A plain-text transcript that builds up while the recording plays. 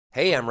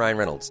Hey, I'm Ryan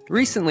Reynolds.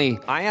 Recently,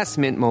 I asked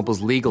Mint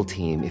Mobile's legal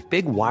team if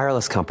big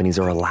wireless companies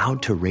are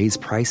allowed to raise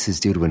prices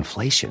due to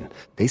inflation.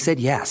 They said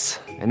yes.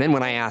 And then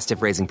when I asked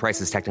if raising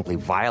prices technically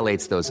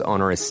violates those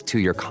onerous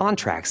two-year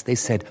contracts, they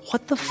said,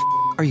 "What the f***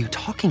 are you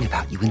talking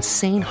about, you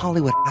insane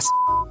Hollywood ass?"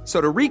 So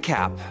to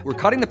recap, we're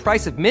cutting the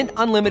price of Mint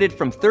Unlimited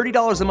from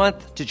 $30 a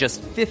month to just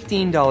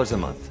 $15 a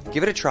month.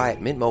 Give it a try at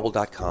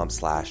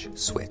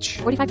mintmobile.com/switch.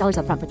 $45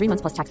 up front for 3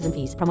 months plus taxes and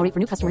fees. Promo rate for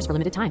new customers for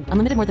limited time.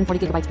 Unlimited more than 40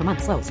 gigabytes per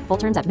month. Slows full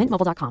terms at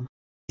mintmobile.com.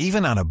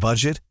 Even on a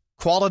budget,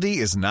 quality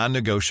is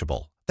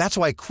non-negotiable. That's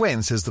why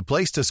Quince is the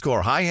place to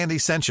score high-end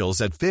essentials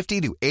at 50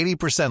 to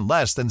 80%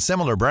 less than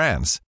similar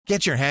brands.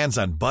 Get your hands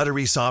on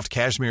buttery soft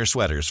cashmere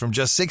sweaters from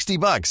just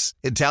 $60,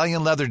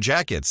 Italian leather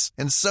jackets,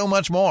 and so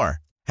much more.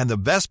 And the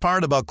best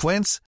part about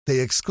Quince, they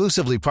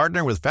exclusively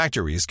partner with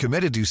factories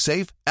committed to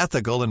safe,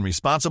 ethical, and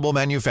responsible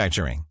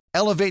manufacturing.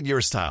 Elevate your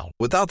style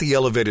without the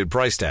elevated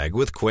price tag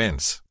with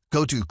Quince.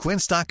 Go to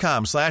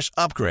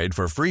quince.com/upgrade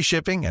for free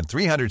shipping and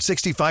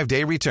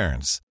 365-day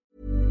returns.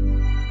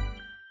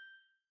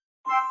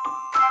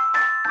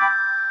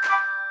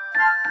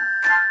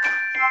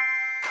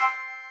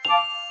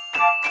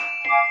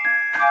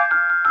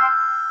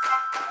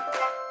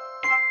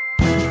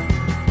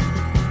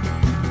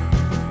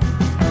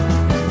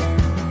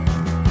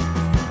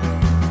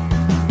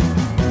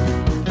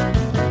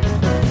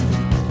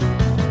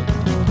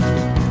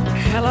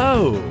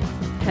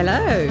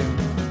 Hello.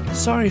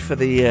 Sorry for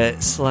the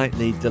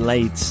slightly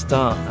delayed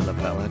start,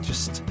 Annabelle.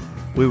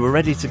 We were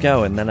ready to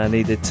go, and then I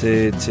needed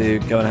to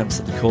go and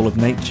answer the call of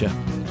nature.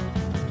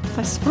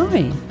 That's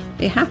fine.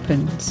 It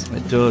happens.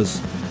 It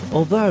does.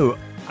 Although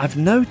I've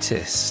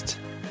noticed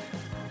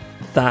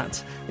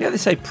that, they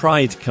say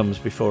pride comes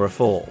before a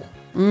fall.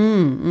 Do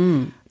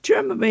you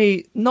remember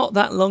me not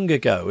that long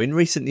ago, in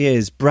recent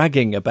years,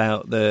 bragging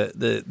about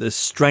the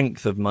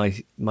strength of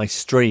my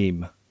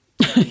stream?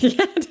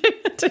 Yeah.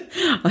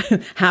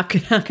 How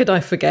could I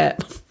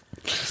forget?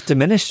 It's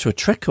diminished to a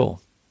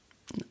trickle.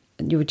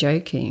 You were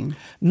joking.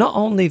 Not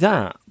only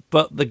that,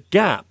 but the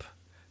gap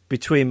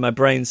between my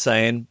brain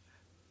saying,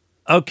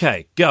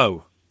 "Okay,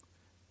 go,"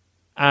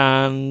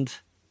 and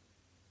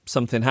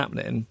something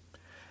happening,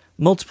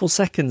 multiple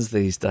seconds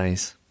these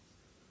days.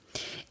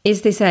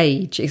 Is this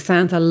age? It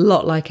sounds a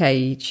lot like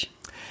age.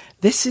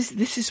 This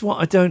is what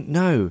I don't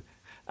know.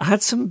 I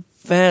had some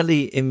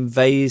fairly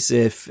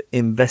invasive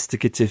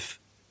investigative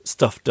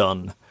stuff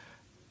done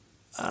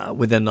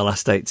within the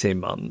last 18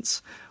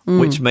 months,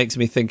 which makes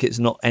me think it's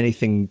not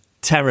anything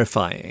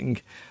terrifying,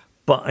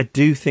 but I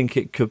do think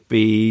it could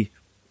be,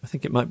 I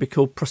think it might be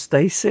called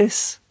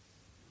prostasis.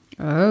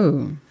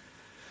 Oh.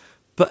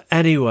 But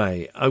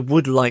anyway, I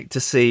would like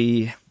to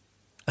see,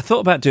 I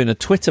thought about doing a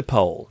Twitter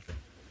poll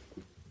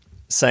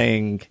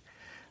saying,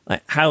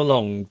 like, how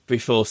long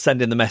before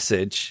sending the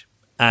message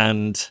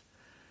and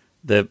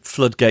the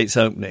floodgates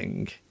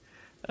opening,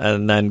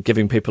 and then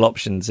giving people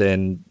options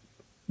in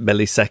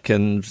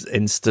milliseconds,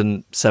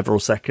 instant, several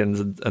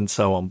seconds, and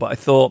so on. But I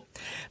thought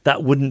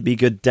that wouldn't be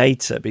good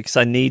data because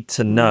I need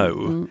to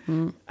know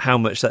how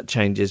much that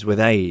changes with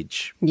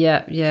age.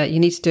 Yeah. You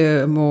need to do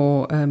a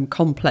more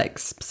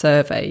complex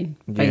survey,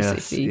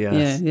 basically.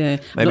 Yes. Yeah.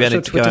 Maybe I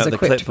need to go out the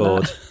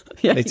clipboard.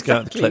 Yeah, I need to go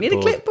out the clipboard. You need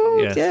a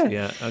clipboard,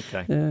 Yeah,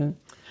 okay. Yeah.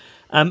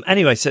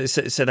 Anyway, so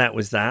that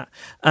was that.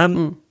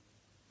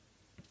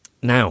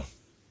 Now,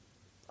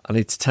 I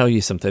need to tell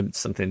you something.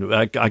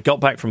 I got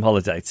back from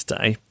holiday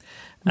today,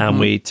 and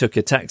we took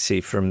a taxi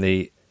from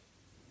the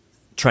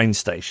train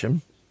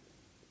station.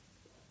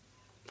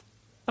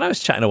 And I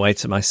was chatting away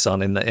to my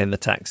son in the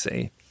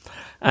taxi,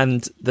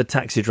 and the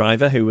taxi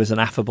driver, who was an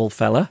affable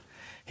fella,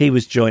 he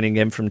was joining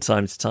in from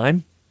time to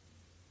time.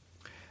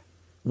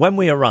 When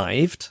we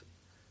arrived,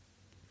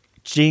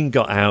 Gene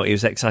got out. He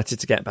was excited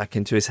to get back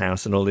into his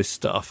house and all this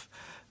stuff,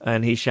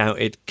 and he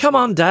shouted, "Come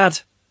on,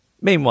 Dad!"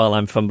 Meanwhile,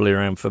 I'm fumbling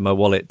around for my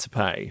wallet to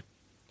pay.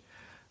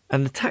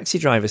 And the taxi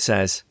driver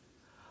says,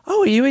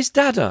 "Oh, are you his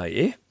dad, are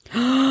you?"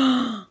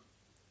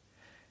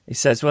 He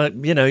says, "Well,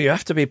 you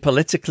have to be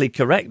politically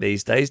correct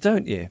these days,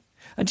 don't you?"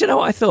 And do you know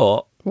what I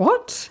thought?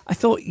 What? I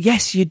thought,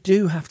 yes, you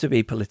do have to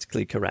be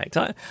politically correct.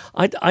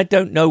 I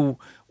don't know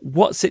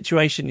what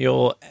situation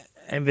you're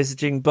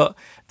envisaging, but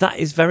that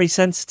is very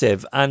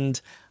sensitive,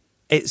 and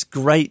it's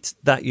great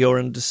that you're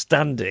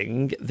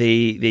understanding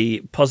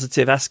the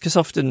positive aspects. Because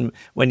often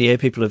when you hear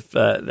people of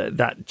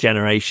that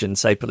generation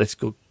say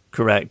political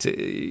correct,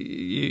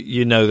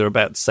 you know they're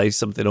about to say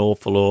something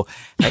awful or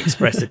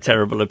express a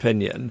terrible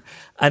opinion,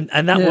 and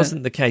that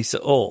wasn't the case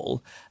at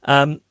all.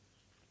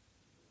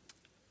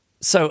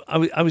 So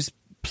I was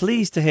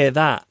pleased to hear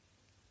that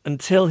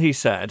until he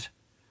said,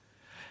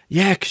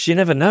 "Yeah, because you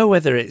never know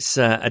whether it's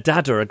a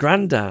dad or a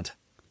granddad."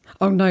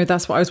 Oh no,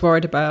 that's what I was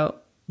worried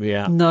about.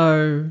 Yeah.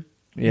 No.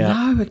 Yeah.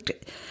 No.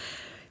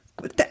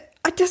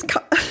 I just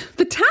can't.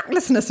 The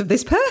tactlessness of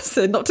this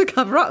person not to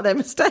cover up their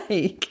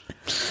mistake.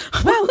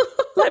 Well,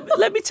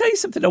 let me tell you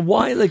something. A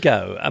while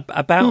ago,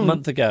 about a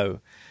month ago,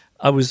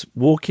 I was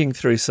walking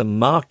through some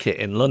market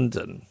in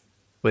London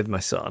with my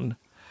son,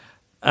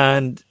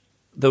 and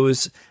there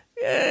was,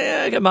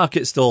 a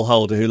market stall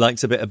holder who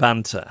likes a bit of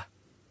banter.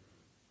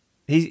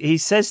 He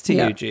says to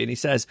Eugene, he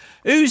says,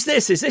 "Who's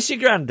this? Is this your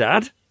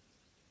granddad?"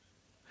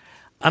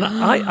 And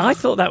I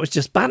thought that was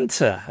just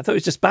banter. I thought it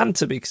was just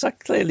banter because I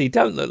clearly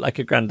don't look like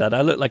a granddad.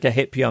 I look like a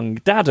hip young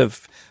dad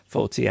of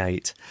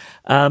 48.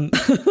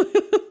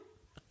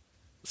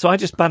 So I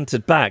just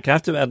bantered back. I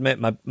have to admit,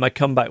 my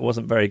comeback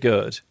wasn't very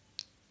good.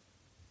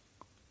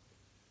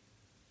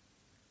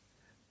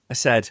 I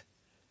said,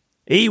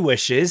 "He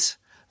wishes."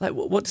 Like,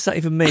 what does that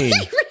even mean?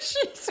 He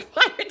wishes.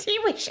 Why would he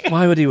wish it?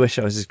 Why would he wish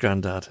I was his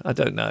granddad? I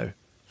don't know.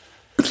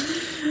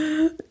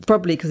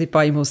 Probably because he'd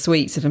buy you more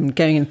sweets if I'm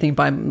going anything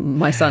by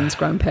my son's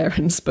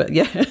grandparents. But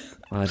yeah.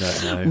 I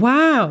don't know.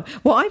 Wow.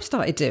 What I've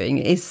started doing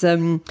is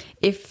even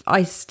if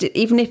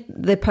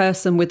the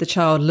person with the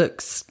child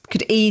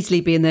could easily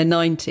be in their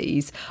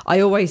 90s, I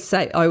always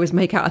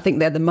make out I think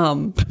they're the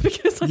mum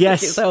because I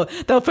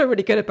think they'll feel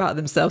really good about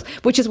themselves,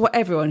 which is what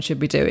everyone should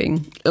be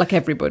doing, like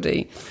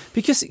everybody.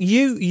 Because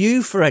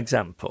you, for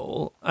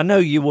example, I know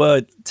you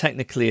were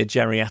technically a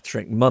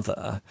geriatric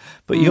mother,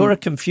 but you're a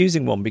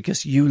confusing one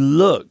because you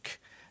look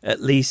at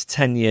least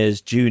 10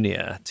 years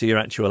junior to your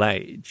actual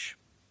age.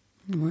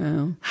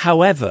 Wow.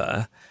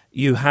 However,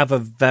 you have a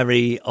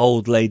very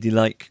old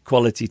lady-like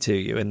quality to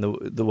you in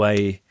the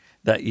way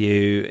that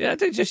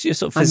just your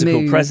sort of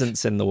physical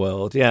presence in the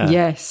world. Yeah.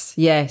 Yes.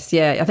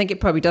 Yeah. I think it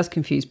probably does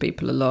confuse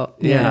people a lot.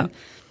 Yeah.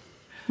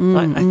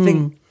 I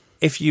think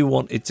if you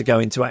wanted to go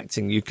into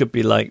acting, you could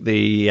be like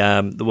the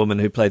woman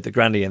who played the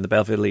granny in the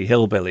Beverly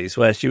Hillbillies,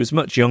 where she was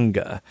much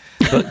younger,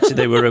 but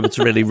they were able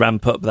to really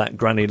ramp up that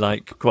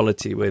granny-like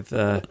quality with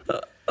hair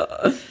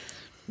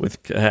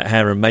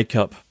and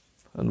makeup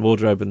and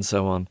wardrobe and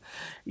so on.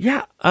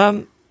 Yeah.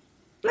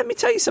 Let me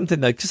tell you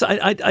something, though, because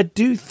I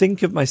do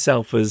think of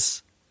myself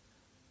as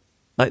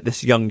like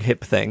this young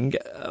hip thing.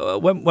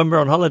 When we were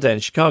on holiday in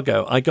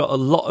Chicago, I got a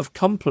lot of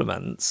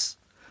compliments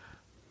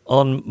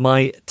on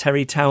my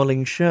Terry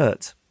Toweling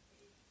shirt.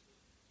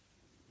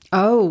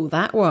 Oh,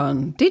 that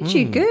one. Did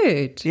you?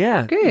 Good.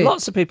 Yeah. Good.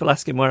 Lots of people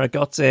asking where I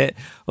got it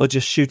or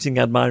just shooting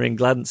admiring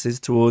glances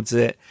towards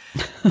it.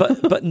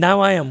 But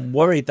now I am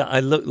worried that I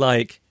look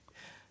like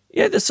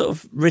the sort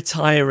of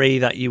retiree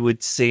that you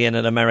would see in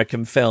an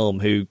American film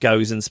who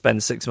goes and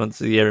spends 6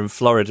 months of the year in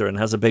Florida and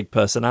has a big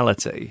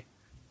personality.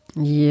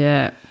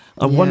 Yeah.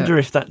 I wonder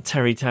if that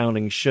Terry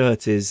Toweling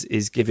shirt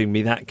is giving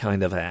me that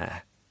kind of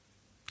air.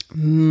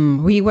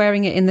 Were you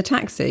wearing it in the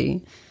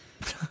taxi?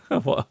 I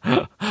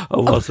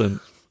wasn't.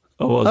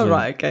 Oh,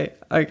 right.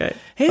 Okay.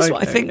 Here's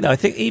what I think, though. I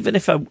think even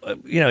if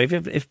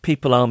if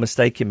people are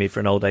mistaking me for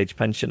an old age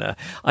pensioner,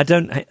 I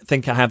don't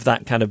think I have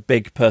that kind of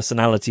big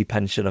personality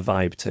pensioner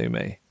vibe to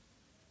me.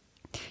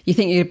 You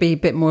think you'd be a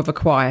bit more of a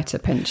quieter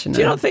pensioner?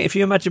 Do you not think if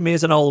you imagine me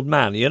as an old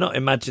man, you're not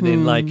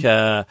imagining like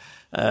a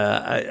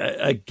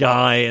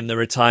guy in the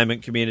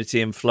retirement community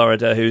in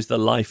Florida who's the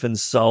life and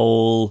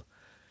soul,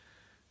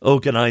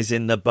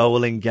 organising the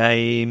bowling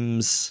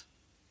games?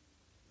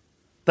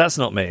 That's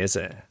not me, is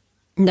it?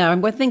 No,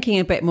 we're thinking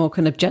a bit more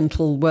kind of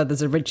gentle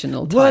Werther's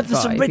Original type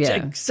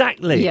vibe.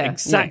 Exactly. Yeah.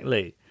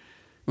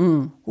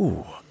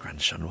 Ooh,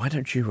 grandson, why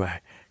don't you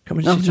come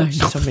and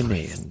sit on my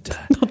knee and...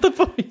 Not the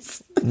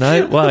voice.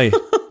 No, why?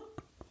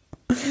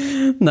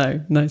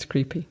 No, it's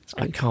creepy.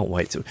 I can't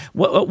wait to...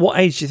 What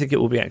age do you think it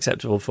will be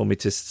acceptable for me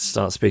to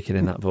start speaking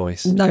in that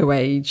voice? No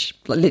age.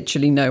 Like,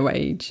 literally no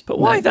age. But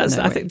why? No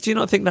do you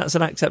not think that's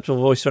an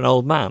acceptable voice for an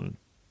old man?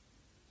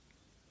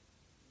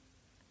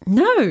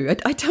 No,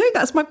 I don't.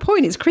 That's my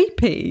point. It's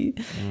creepy.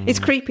 It's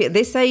creepy. At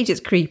this age, it's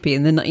creepy.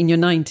 In your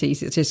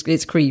 90s,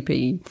 it's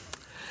creepy.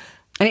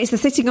 And it's the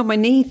sitting on my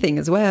knee thing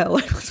as well.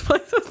 It's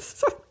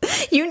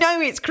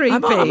creepy.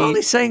 I'm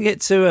only saying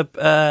it to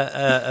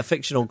a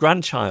fictional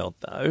grandchild,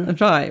 though.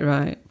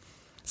 Right.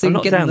 So I'm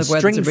not down the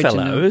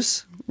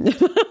Stringfellows.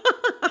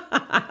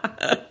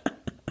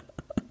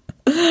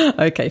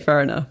 Okay, fair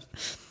enough.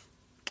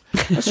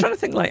 I was trying to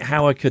think like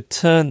how I could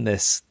turn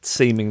this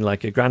seeming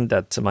like a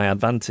granddad to my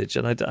advantage,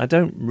 and I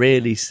can't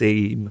really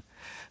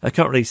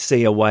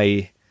see a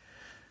way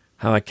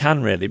how I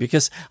can really,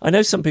 because I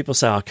know some people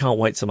say, I can't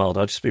wait till I'm old,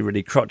 I'll just be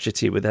really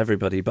crotchety with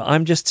everybody, but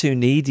I'm just too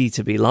needy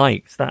to be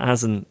liked. That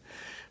hasn't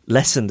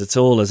lessened at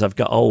all as I've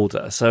got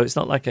older, so it's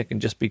not like I can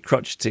just be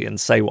crotchety and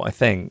say what I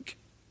think.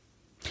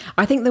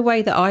 I think the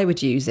way that I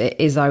would use it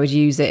is I would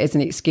use it as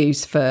an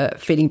excuse for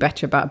feeling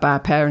better about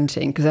bad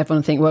parenting, because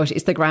everyone think, well,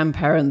 it's the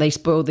grandparent, they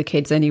spoil the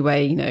kids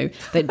anyway,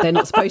 they're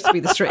not supposed to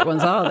be the strict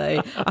ones, are they?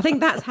 I think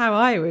that's how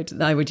I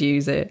would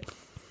use it.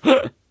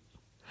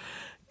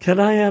 Can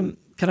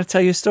I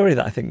tell you a story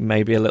that I think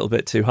may be a little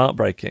bit too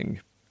heartbreaking?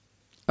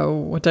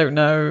 Oh, I don't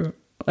know.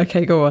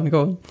 Okay, go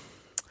on.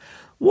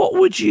 What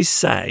would you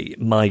say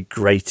my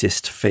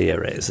greatest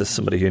fear is, as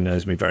somebody who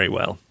knows me very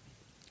well?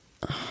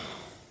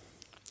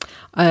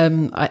 I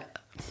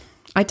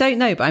don't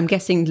know, but I'm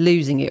guessing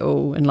losing it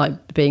all and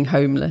like being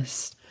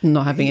homeless,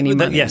 not having any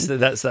money. Yes,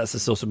 that's the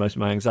source of most of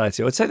my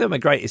anxiety. I would say that my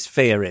greatest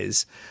fear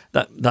is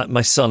that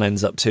my son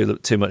ends up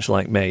too much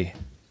like me.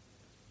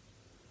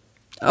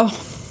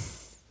 Oh,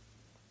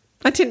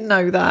 I didn't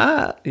know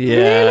that.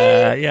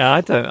 Yeah, Really? yeah.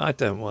 I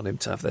don't want him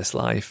to have this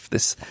life,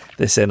 this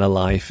inner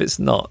life. It's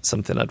not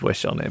something I'd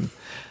wish on him.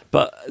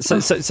 But so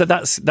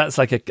that's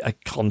like a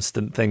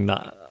constant thing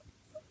that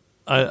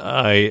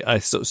I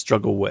sort of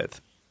struggle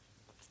with.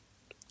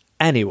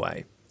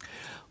 Anyway,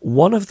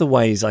 one of the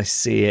ways I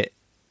see it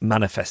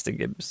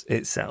manifesting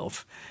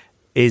itself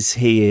is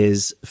he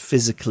is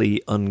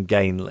physically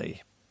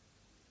ungainly.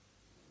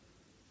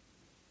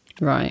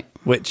 Right.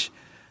 Which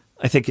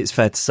I think it's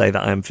fair to say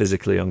that I am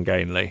physically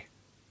ungainly.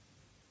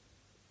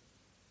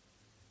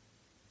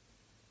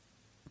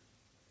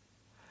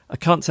 I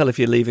can't tell if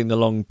you're leaving the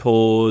long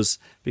pause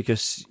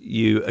because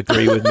you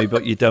agree with me,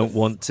 but you don't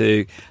want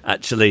to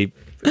actually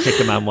kick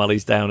a man while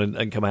he's down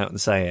and come out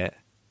and say it.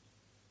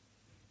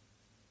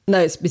 No,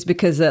 it's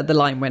because the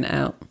line went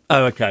out.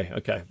 Oh, okay.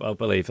 I'll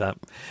believe that.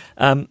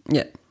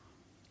 Yeah.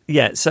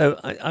 Yeah, so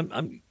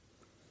I'm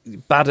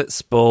bad at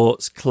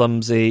sports,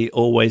 clumsy,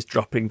 always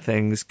dropping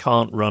things,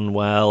 can't run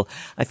well.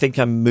 I think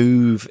I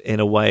move in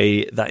a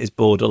way that is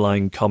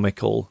borderline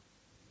comical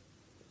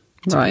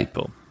to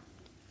people.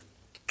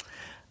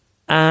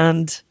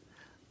 And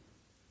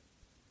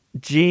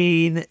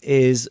Gene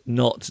is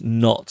not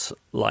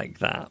like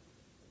that.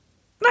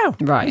 No,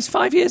 right. He's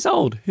 5 years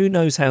old. Who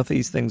knows how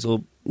these things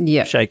will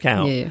shake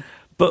out? Yeah.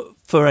 But,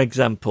 for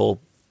example,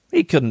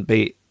 he couldn't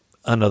beat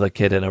another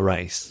kid in a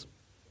race.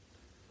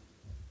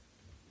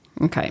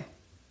 Okay.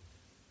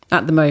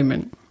 At the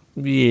moment.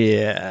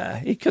 Yeah,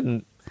 he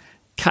couldn't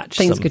catch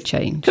things could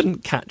change.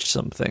 Couldn't catch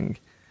something.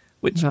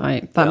 Which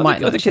right, that might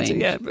not change.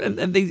 Yeah,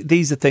 and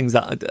these are things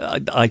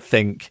that I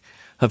think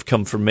have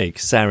come from me,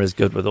 because Sarah's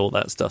good with all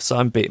that stuff, so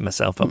I'm beating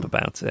myself up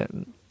about it.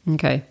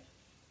 Okay.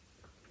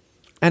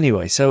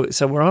 Anyway, so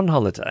we're on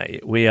holiday.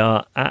 We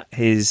are at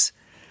his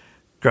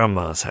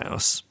grandma's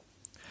house,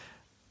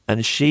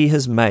 and she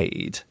has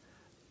made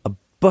a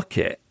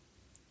bucket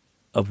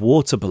of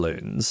water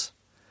balloons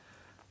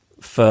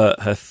for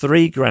her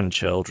 3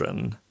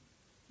 grandchildren.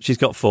 She's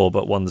got 4,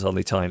 but one's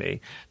only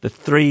tiny. The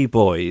 3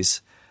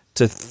 boys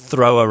to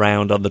throw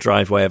around on the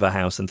driveway of her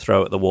house and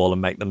throw at the wall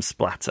and make them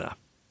splatter.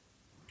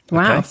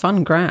 Wow, Okay?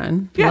 fun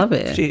gran. Yeah, Love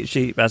it.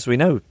 She, as we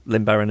know,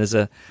 Lynn Barron is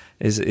a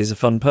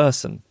fun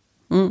person.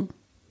 Mm.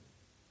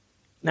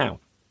 Now,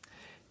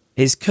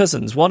 his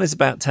cousins, one is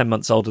about 10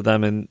 months older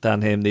than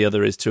him, the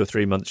other is 2 or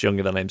 3 months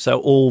younger than him, so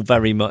all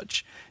very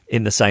much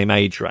in the same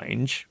age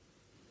range.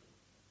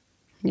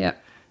 Yeah.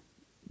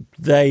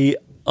 They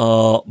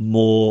are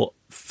more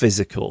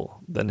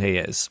physical than he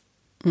is.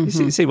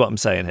 Mm-hmm. You see what I'm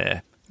saying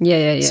here?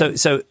 Yeah.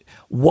 So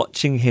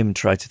watching him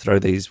try to throw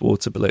these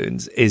water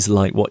balloons is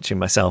like watching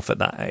myself at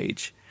that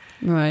age.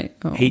 Right.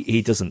 Oh.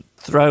 He doesn't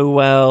throw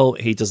well.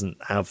 He doesn't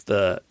have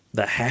the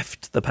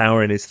heft, the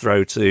power in his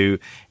throw to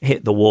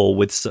hit the wall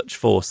with such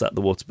force that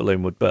the water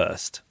balloon would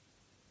burst.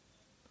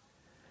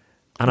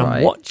 And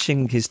I'm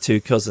watching his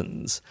 2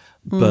 cousins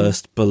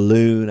burst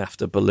balloon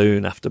after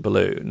balloon after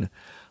balloon,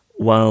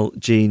 while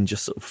Gene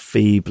just sort of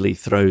feebly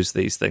throws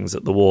these things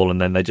at the wall,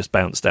 and then they just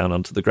bounce down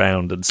onto the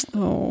ground.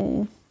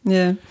 Oh,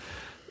 yeah.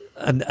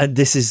 And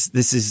this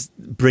is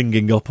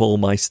bringing up all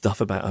my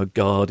stuff about, oh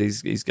God,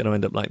 he's going to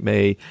end up like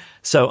me.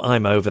 So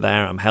I'm over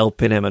there, I'm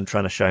helping him and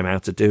trying to show him how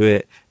to do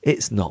it.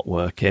 It's not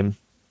working.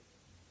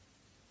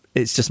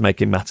 It's just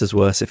making matters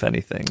worse, if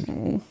anything.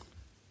 Oh.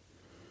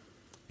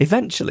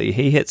 Eventually,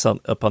 he hits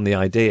up on the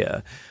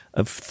idea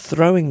of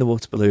throwing the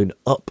water balloon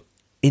up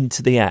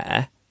into the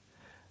air,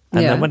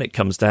 and then when it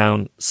comes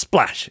down,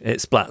 splash! It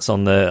splats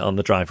on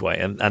the driveway,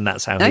 and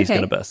that's how he's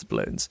going to burst the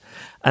balloons,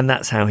 and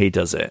that's how he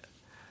does it.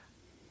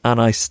 And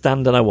I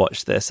stand and I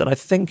watch this, and I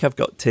think I've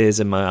got tears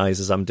in my eyes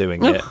as I'm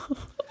doing it,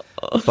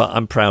 but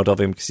I'm proud of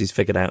him because he's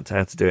figured out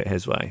how to do it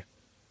his way.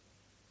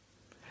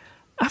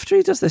 After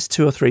he does this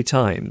 2 or 3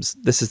 times,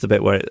 this is the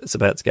bit where it's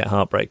about to get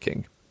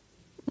heartbreaking.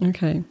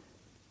 Okay.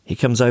 He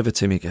comes over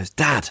to me, he goes,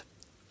 "Dad."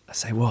 I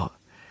say, "What?"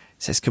 He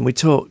says, Can we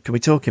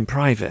talk in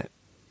private?"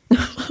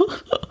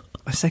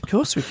 I say, "Of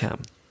course we can."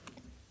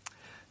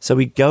 So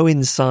we go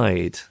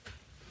inside.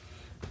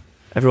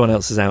 Everyone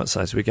else is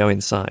outside, so we go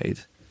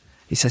inside.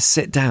 He says,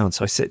 "Sit down."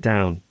 So I sit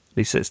down.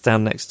 He sits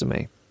down next to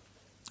me.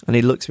 And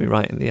he looks me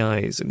right in the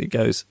eyes and he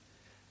goes,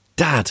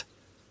 "Dad."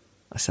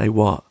 I say,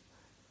 "What?"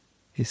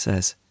 He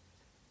says,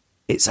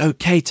 "It's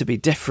okay to be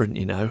different,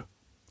 you know."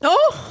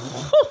 Oh!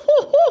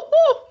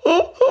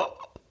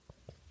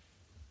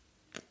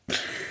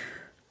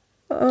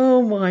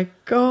 Oh my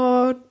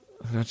God.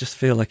 I just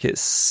feel like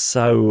it's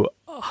so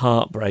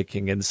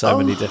heartbreaking in so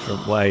many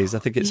different ways. I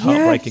think it's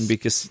heartbreaking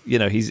because, you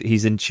know,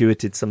 he's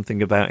intuited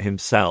something about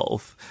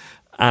himself,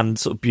 and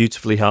sort of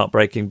beautifully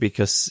heartbreaking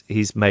because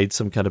he's made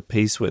some kind of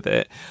peace with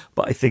it.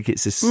 But I think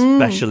it's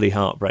especially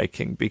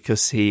heartbreaking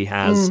because he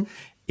has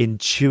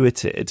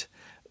intuited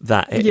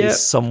that it is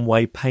some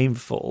way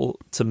painful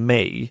to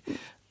me.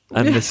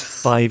 And this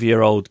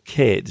 5-year-old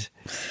kid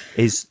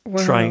is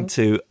trying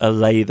to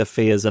allay the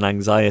fears and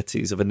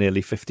anxieties of a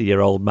nearly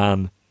 50-year-old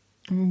man.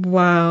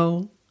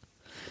 Wow.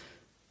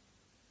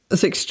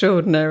 That's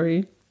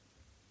extraordinary.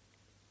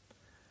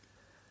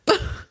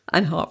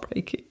 and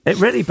heartbreaking. It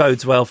really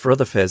bodes well for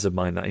other fears of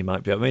mine that he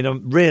might be. I mean,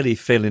 I'm really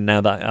feeling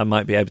now that I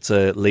might be able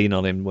to lean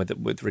on him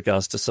with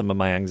regards to some of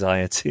my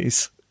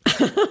anxieties.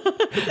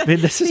 I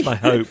mean, this is my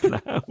hope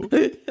now.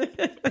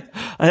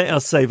 I think I'll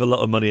save a lot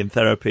of money in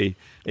therapy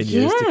in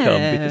years to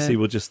come because he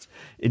will just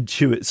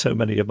intuit so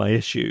many of my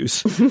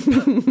issues.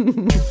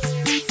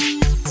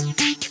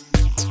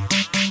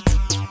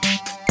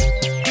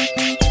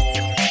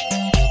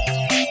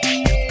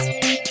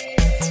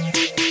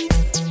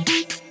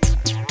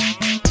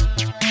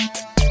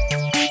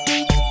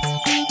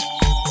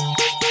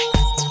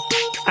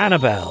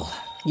 Annabelle.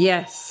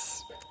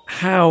 Yes.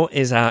 How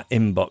is our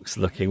inbox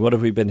looking? What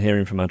have we been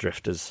hearing from our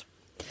drifters?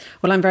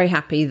 Well, I'm very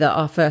happy that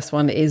our first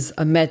one is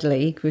a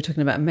medley. We were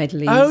talking about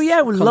medleys. Oh,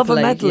 yeah, we love a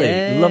medley.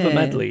 Yeah. Love a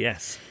medley,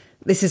 yes.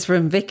 This is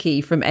from Vicky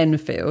from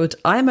Enfield.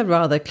 I am a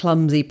rather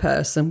clumsy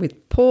person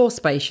with poor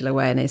spatial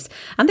awareness,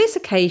 and this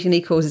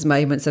occasionally causes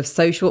moments of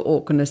social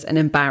awkwardness and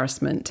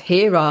embarrassment.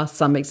 Here are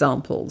some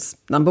examples.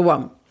 Number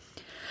 1.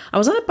 I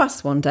was on a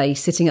bus one day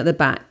sitting at the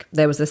back.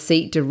 There was a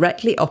seat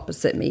directly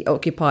opposite me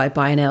occupied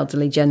by an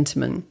elderly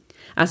gentleman.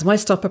 As my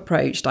stop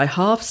approached, I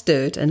half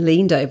stood and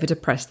leaned over to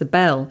press the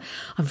bell.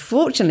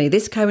 Unfortunately,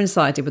 this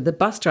coincided with the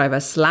bus driver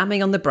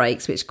slamming on the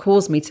brakes, which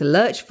caused me to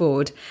lurch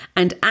forward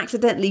and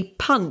accidentally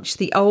punch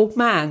the old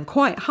man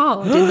quite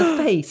hard in the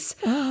face.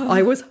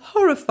 I was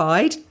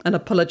horrified and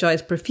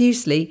apologised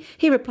profusely.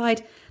 He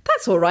replied,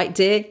 "That's all right,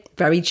 dear,"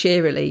 very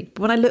cheerily.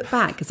 But when I looked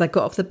back as I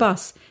got off the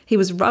bus, he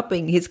was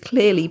rubbing his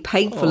clearly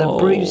painful and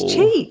bruised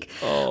cheek.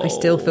 I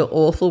still feel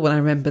awful when I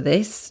remember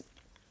this.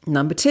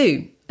 Number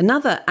 2.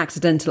 Another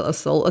accidental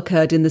assault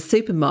occurred in the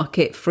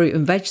supermarket fruit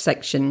and veg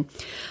section.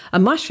 A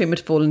mushroom had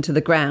fallen to the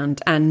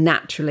ground, and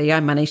naturally I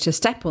managed to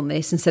step on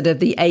this instead of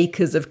the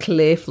acres of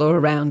clear floor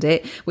around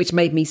it, which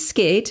made me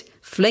skid,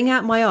 fling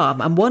out my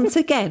arm and once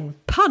again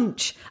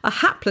punch a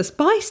hapless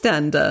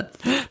bystander.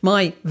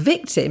 My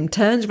victim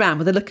turns round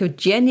with a look of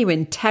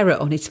genuine terror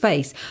on his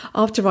face.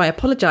 After I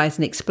apologised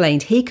and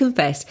explained, he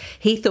confessed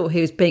he thought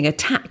he was being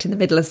attacked in the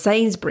middle of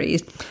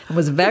Sainsbury's and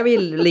was very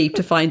relieved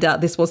to find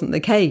out this wasn't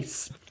the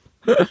case.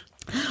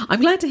 I'm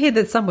glad to hear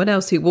there's someone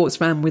else who walks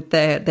around with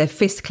their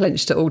fist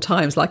clenched at all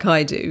times like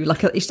I do.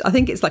 I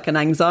think it's like an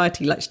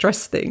anxiety, like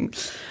stress thing.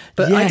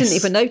 But I didn't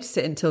even notice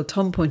it until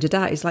Tom pointed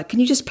out. He's like, can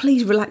you just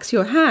please relax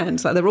your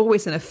hands? Like they're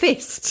always in a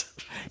fist.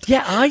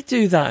 Yeah, I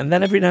do that. And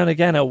then every now and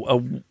again I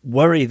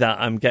worry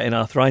that I'm getting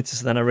arthritis.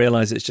 And then I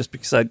realise it's just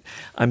because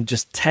I'm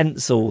just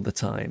tense all the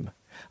time.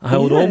 I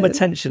hold all my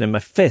tension in my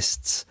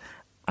fists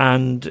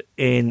and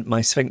in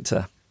my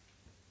sphincter.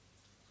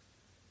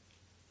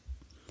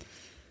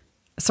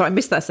 Sorry, I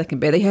missed that second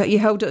bit. You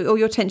held all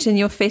your tension in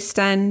your fist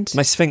and...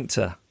 My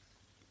sphincter.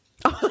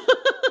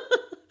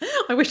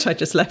 I wish I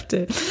just left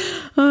it.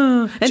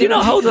 Oh, do you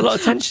not hold a lot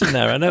of tension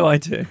there? I know I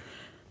do.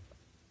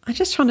 I'm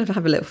just trying to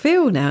have a little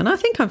feel now, and I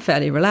think I'm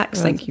fairly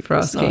relaxed. Thank you for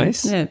asking.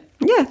 Nice. Yeah,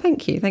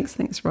 thank you. Thanks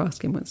for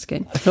asking once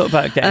again. I thought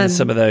about getting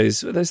some of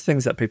those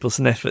things that people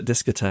sniff at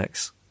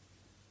discotheques.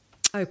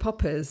 Oh,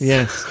 poppers.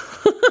 Yes.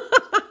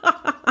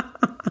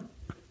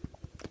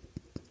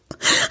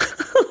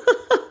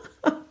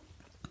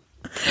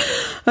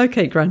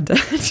 Okay, Grandad.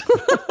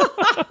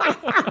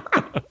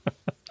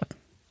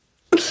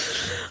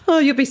 Oh,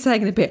 you'll be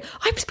saying in a bit,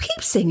 I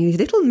keep seeing these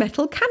little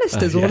metal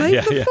canisters all over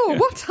the floor.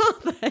 What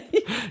are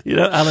they? You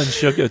know, Alan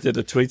Sugar did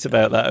a tweet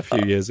about that a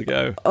few years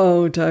ago.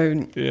 Oh,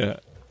 don't. Yeah.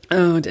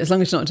 Oh, as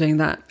long as you're not doing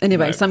that.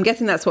 Anyway, No. So I'm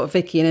guessing that's what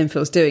Vicky in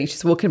Enfield's doing.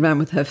 She's walking around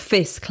with her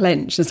fists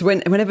clenched. And so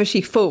whenever she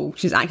falls,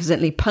 she's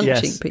accidentally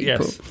punching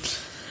people.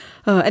 Yes.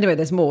 Anyway,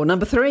 there's more.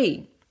 Number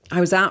 3. I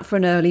was out for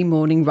an early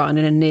morning run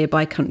in a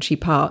nearby country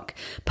park.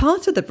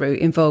 Part of the route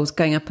involves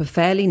going up a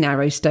fairly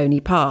narrow stony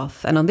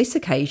path, and on this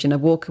occasion a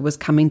walker was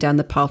coming down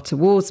the path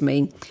towards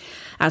me.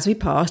 As we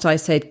passed, I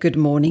said good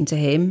morning to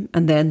him,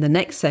 and then the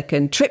next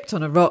second tripped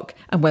on a rock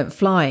and went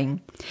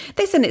flying.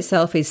 This in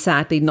itself is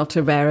sadly not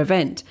a rare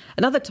event.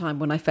 Another time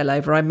when I fell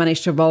over, I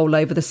managed to roll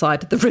over the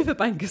side of the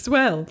riverbank as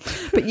well.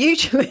 But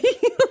usually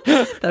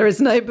there is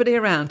nobody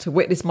around to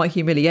witness my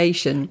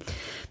humiliation.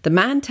 The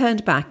man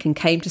turned back and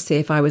came to see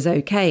if I was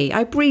okay.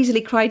 I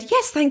breezily cried,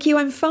 "Yes, thank you,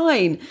 I'm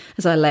fine,"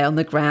 as I lay on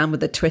the ground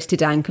with a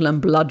twisted ankle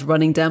and blood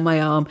running down my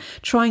arm,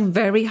 trying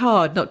very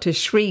hard not to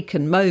shriek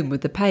and moan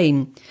with the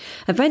pain.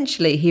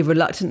 Eventually, he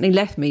reluctantly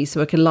left me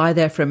so I could lie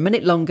there for a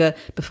minute longer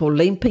before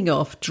limping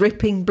off,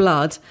 dripping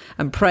blood,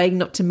 and praying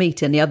not to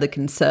meet any other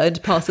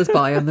concerned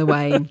passers-by on the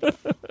way.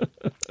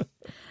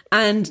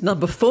 And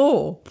number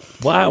 4.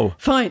 Wow.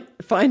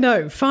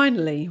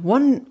 Finally.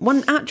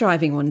 One out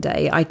driving one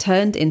day, I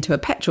turned into a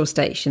petrol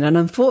station and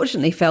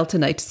unfortunately failed to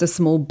notice a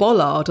small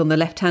bollard on the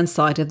left-hand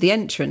side of the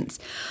entrance.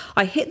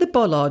 I hit the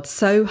bollard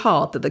so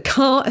hard that the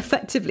car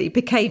effectively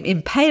became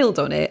impaled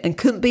on it and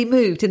couldn't be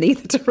moved in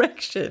either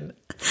direction.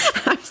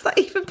 As How's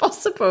that even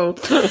possible?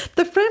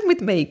 The friend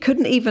with me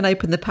couldn't even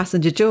open the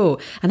passenger door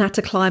and had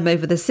to climb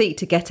over the seat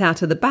to get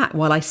out of the back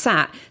while I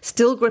sat,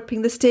 still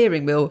gripping the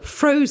steering wheel,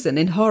 frozen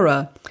in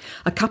horror.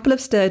 A couple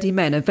of sturdy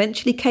men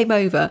eventually came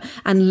over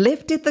and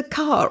lifted the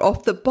car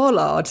off the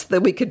bollard so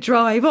that we could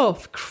drive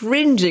off,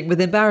 cringing with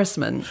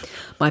embarrassment.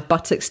 My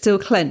buttocks still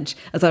clench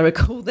as I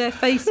recall their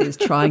faces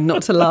trying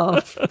not to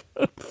laugh.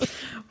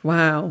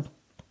 Wow,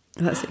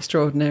 that's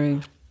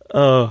extraordinary.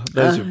 Oh,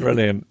 those are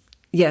brilliant.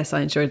 Yes,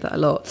 I enjoyed that a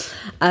lot.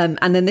 And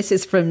then this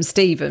is from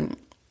Stephen.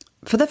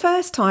 For the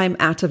first time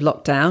out of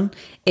lockdown,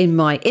 in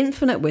my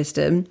infinite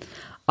wisdom,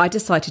 I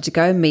decided to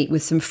go and meet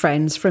with some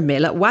friends for a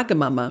meal at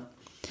Wagamama.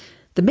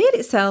 The meal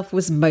itself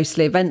was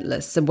mostly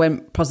eventless and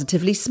went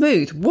positively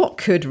smooth. What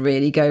could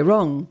really go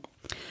wrong?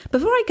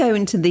 Before I go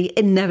into the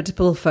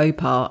inevitable faux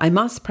pas, I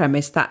must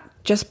premise that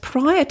just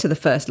prior to the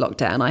first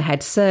lockdown, I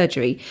had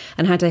surgery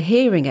and had a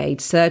hearing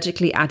aid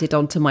surgically added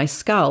onto my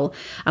skull.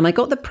 And I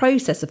got the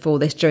process of all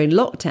this during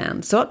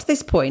lockdown. So up to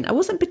this point, I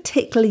wasn't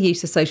particularly used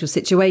to social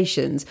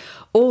situations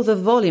or the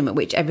volume at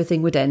which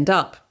everything would end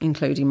up,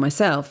 including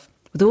myself.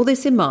 With all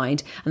this in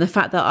mind, and the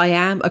fact that I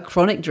am a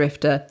chronic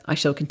drifter, I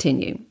shall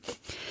continue.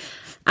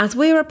 As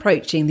we were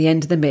approaching the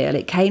end of the meal,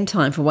 it came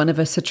time for one of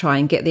us to try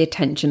and get the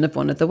attention of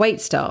one of the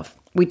waitstaff.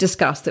 We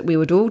discussed that we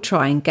would all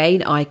try and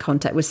gain eye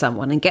contact with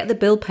someone and get the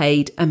bill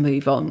paid and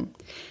move on.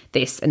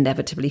 This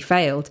inevitably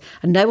failed,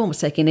 and no one was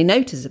taking any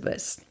notice of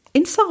us.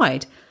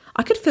 Inside,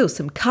 I could feel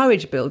some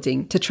courage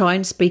building to try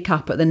and speak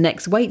up at the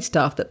next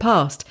waitstaff that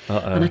passed,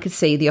 and I could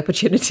see the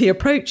opportunity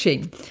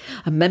approaching.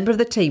 A member of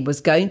the team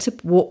was going to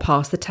walk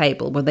past the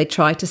table when they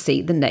tried to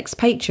seat the next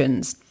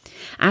patrons.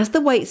 As the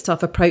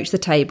waitstaff approached the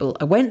table,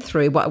 I went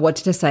through what I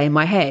wanted to say in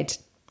my head.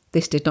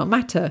 This did not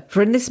matter,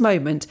 for in this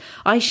moment,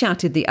 I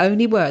shouted the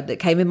only word that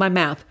came in my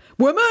mouth,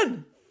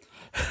 "Woman!"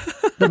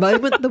 The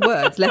moment the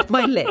words left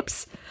my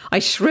lips, I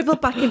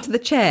shriveled back into the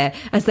chair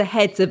as the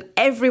heads of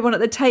everyone at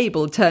the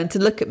table turned to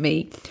look at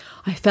me.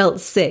 I felt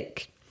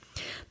sick.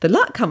 The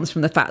luck comes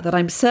from the fact that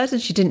I'm certain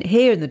she didn't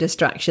hear in the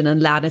distraction and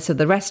loudness of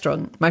the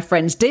restaurant. My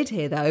friends did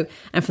hear, though,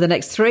 and for the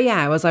next 3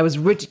 hours I was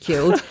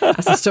ridiculed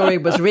as the story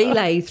was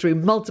relayed through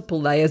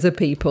multiple layers of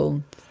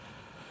people.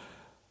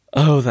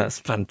 Oh, that's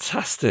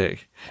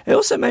fantastic. It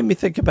also made me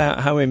think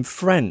about how in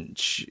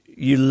French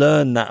you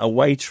learn that a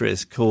waiter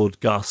is called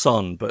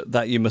garçon, but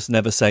that you must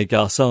never say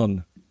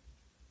garçon.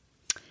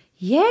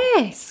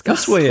 Yes.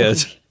 That's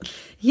weird.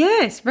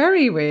 Yes,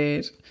 very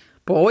weird.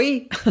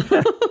 Boy.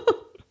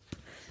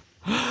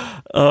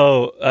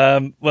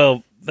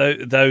 Well,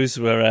 those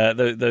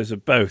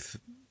were both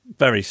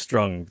very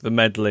strong. The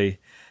medley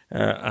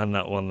and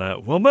that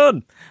one,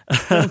 woman.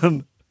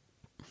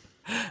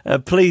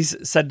 Please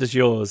send us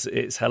yours.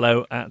 It's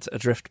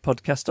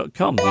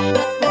hello@adriftpodcast.com.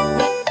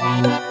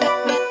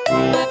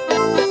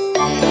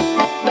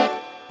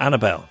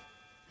 Annabelle.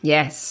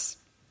 Yes.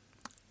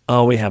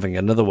 Are we having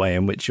another way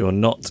in which you're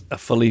not a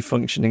fully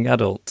functioning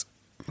adult?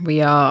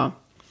 We are.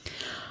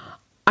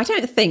 I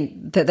don't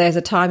think that there's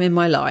a time in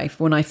my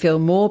life when I feel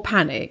more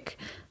panic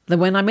than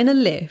when I'm in a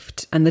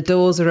lift and the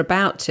doors are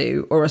about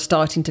to or are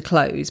starting to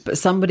close, but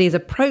somebody is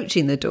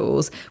approaching the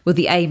doors with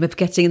the aim of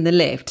getting in the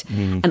lift,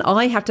 and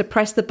I have to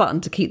press the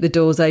button to keep the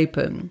doors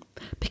open.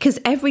 Because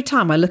every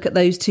time I look at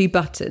those two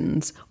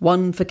buttons,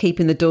 one for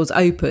keeping the doors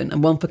open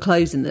and one for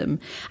closing them,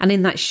 and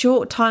in that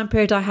short time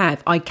period I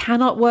have, I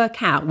cannot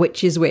work out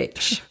which is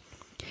which.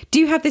 Do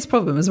you have this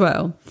problem as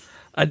well?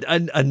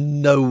 I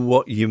know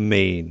what you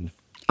mean.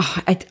 Oh,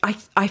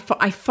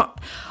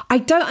 I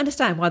don't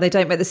understand why they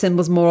don't make the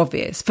symbols more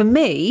obvious. For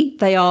me,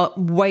 they are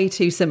way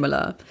too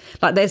similar.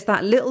 Like there's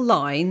that little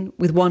line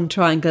with one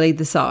triangle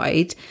either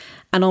side,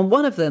 and on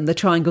one of them, the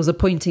triangles are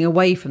pointing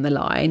away from the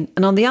line,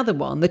 and on the other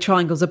one, the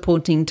triangles are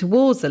pointing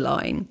towards the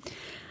line.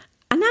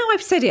 And now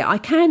I've said it, I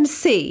can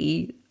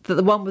see that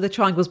the one with the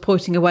triangles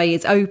pointing away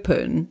is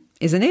open,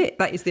 isn't it?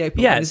 That is the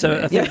open one, so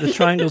it? I think the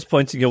triangle's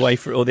pointing away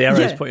from, or the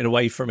arrow's pointing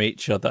away from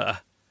each other.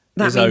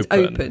 That means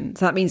open.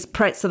 So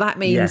that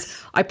means Yes.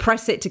 I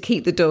press it to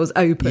keep the doors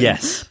open.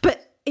 Yes.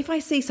 But if I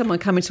see someone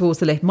coming towards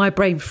the lift, my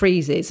brain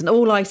freezes and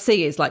all I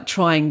see is like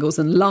triangles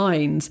and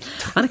lines.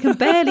 And I can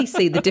barely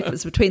see the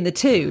difference between the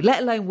two,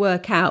 let alone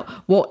work out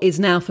what is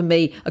now for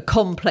me a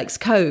complex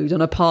code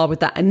on a par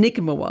with that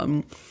Enigma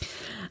one.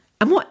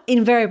 And what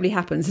invariably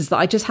happens is that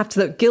I just have to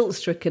look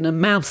guilt-stricken and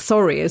mouth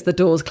sorry as the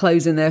doors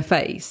close in their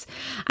face.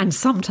 And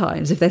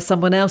sometimes if there's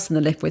someone else in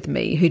the lift with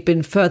me who'd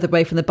been further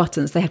away from the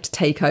buttons, they have to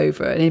take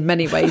over. And in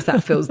many ways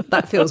that feels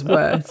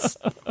worse.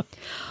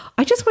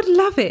 I just would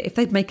love it if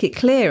they'd make it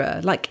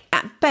clearer. Like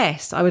at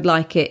best, I would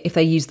like it if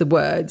they use the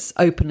words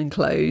open and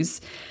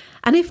close.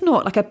 And if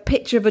not, like a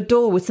picture of a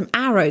door with some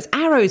arrows.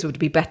 Arrows would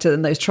be better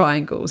than those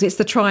triangles. It's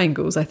the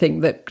triangles, I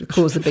think, that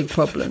cause the big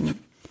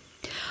problem.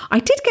 I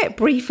did get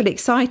briefly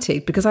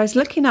excited because I was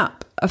looking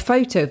up a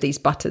photo of these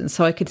buttons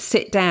so I could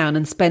sit down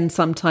and spend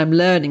some time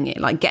learning it,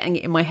 like getting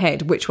it in my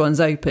head, which one's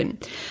open.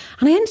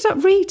 And I ended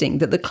up reading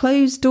that the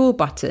closed door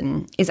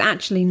button is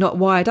actually not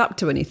wired up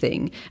to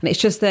anything, and it's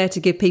just there to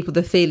give people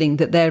the feeling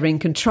that they're in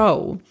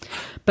control.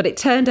 But it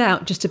turned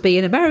out just to be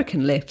in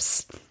American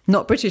lifts,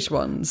 not British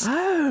ones.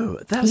 Oh,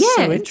 that's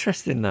so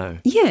interesting, though.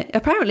 Yeah,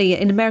 apparently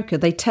in America,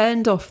 they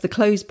turned off the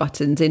close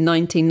buttons in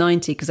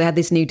 1990 because they had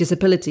this new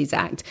Disabilities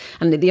Act.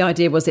 And the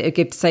idea was it would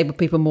give disabled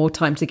people more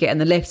time to get in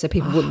the lift so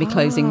people wouldn't be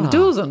closing the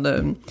doors on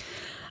them.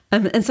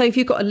 And so if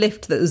you've got a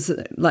lift that was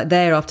like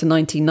there after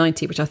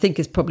 1990, which I think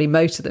is probably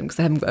most of them because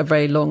they haven't got a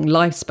very long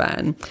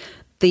lifespan,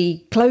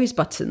 the close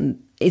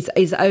button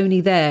is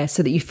only there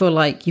so that you feel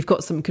like you've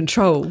got some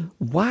control.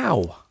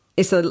 Wow.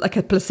 It's like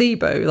a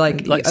placebo.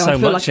 Like so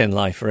much in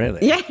life,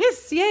 really.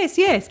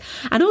 Yes.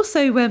 And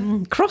also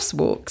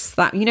crosswalks,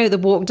 that, the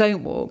walk,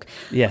 don't walk.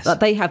 Yes.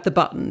 Like they have the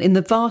button. In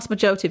the vast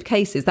majority of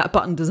cases, that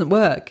button doesn't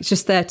work. It's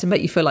just there to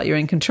make you feel like you're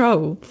in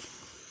control.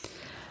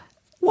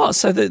 What?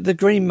 So the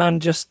green man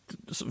just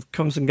sort of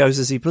comes and goes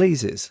as he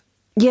pleases?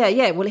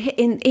 Yeah. Well,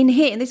 in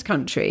here in this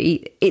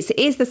country, it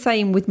is the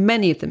same with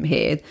many of them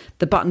here.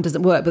 The button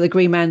doesn't work, but the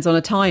green man's on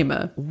a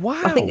timer. Wow.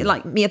 I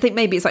think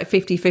maybe it's like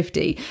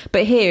 50-50.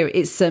 But here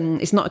it's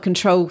not a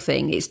control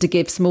thing. It's to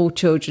give small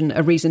children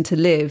a reason to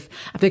live,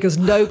 because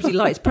nobody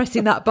likes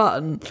pressing that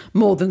button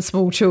more than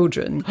small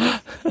children.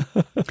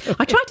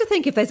 I tried to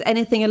think if there's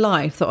anything in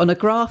life that on a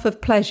graph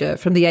of pleasure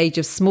from the age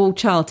of small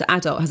child to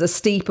adult has a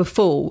steeper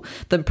fall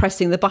than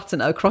pressing the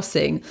button at a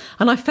crossing,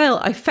 and I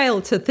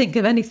failed to think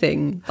of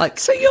anything like.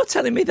 So you're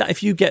telling me that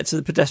if you get to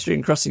the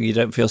pedestrian crossing, you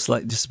don't feel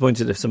slightly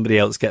disappointed if somebody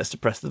else gets to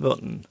press the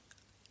button?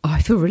 Oh,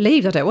 I feel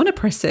relieved. I don't want to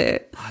press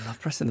it. I love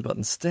pressing the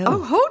button still.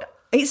 Oh, hold on.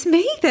 It's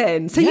me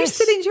then. So you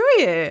still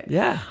enjoy it?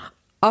 Yeah.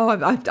 Oh,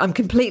 I'm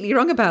completely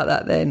wrong about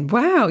that then.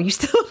 Wow, you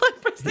still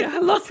like pressing the button? Yeah, I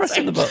love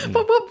pressing the button.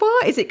 But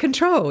why? Is it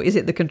control? Is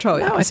it the control?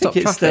 No, I think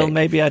it's still,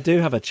 maybe I do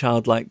have a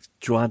childlike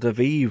joie de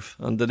vivre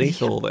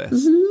underneath all this.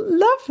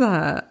 Love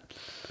that.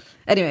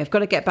 Anyway, I've got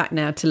to get back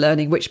now to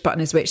learning which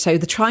button is which. So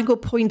the triangle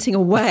pointing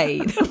away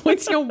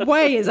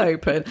is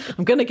open.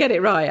 I'm going to get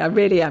it right. I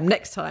really am.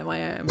 Next time I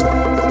am.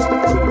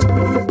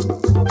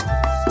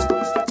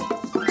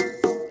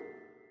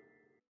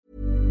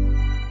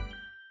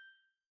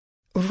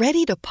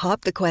 Ready to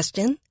pop the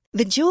question?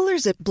 The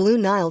jewelers at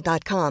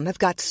BlueNile.com have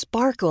got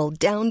sparkle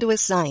down to a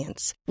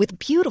science with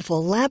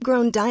beautiful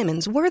lab-grown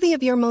diamonds worthy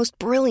of your most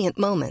brilliant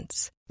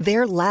moments.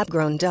 Their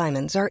lab-grown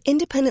diamonds are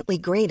independently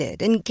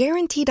graded and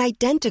guaranteed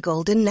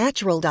identical to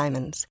natural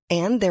diamonds,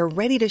 and they're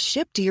ready to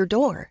ship to your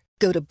door.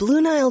 Go to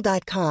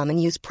BlueNile.com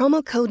and use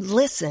promo code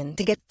LISTEN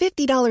to get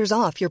 $50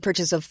 off your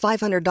purchase of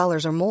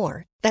 $500 or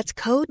more. That's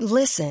code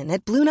LISTEN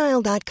at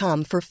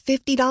BlueNile.com for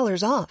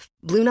 $50 off.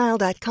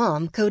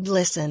 BlueNile.com, code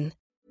LISTEN.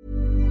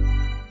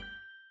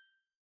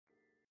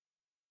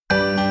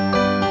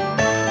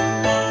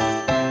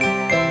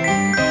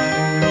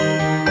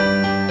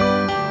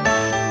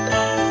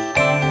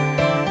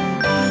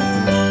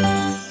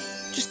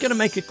 Going to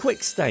make a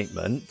quick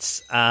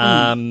statement.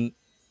 I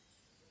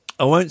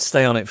won't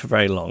stay on it for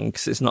very long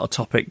because it's not a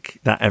topic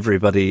that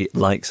everybody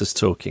likes us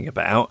talking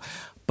about,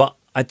 but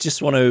I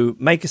just want to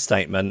make a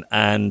statement,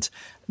 and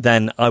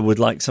then I would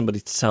like somebody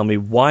to tell me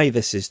why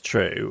this is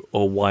true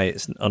or why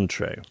it's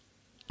untrue.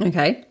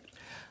 Okay.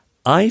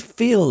 I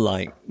feel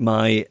like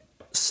my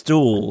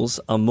stools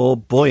are more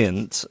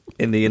buoyant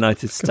in the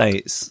United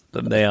States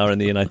than they are in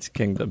the United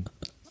Kingdom.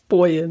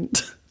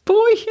 Buoyant?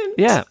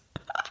 Yeah.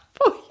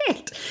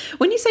 Buoyant.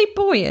 When you say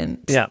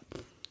buoyant, yeah,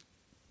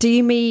 do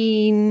you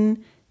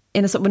mean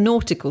in a sort of a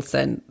nautical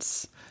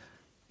sense?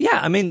 Yeah,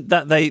 I mean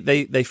that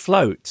they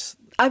float.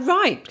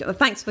 Right.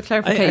 Thanks for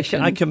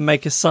clarification. I can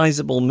make a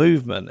sizable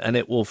movement and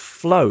it will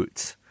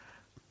float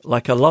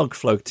like a log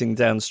floating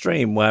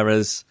downstream,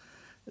 whereas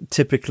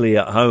typically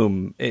at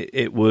home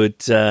it would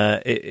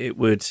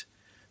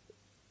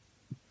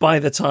by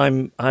the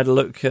time I had a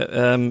look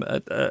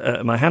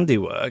at my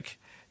handiwork,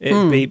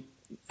 it'd be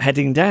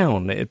heading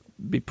down. It'd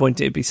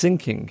be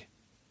sinking.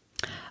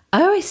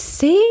 Oh, I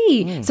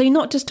see. So you're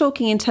not just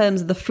talking in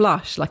terms of the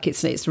flush, like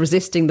it's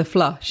resisting the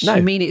flush. No.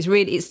 I mean, it's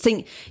really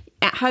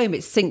at home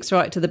it sinks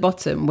right to the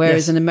bottom,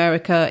 whereas in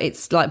America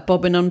it's like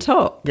bobbing on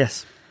top.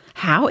 Yes.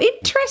 How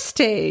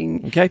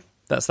interesting. Okay,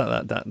 that's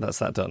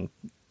that done.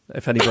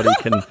 If anybody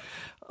can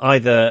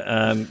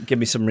either give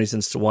me some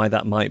reasons to why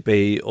that might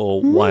be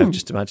or why I've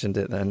just imagined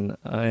it, then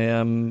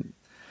I'm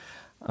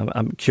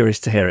curious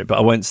to hear it, but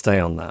I won't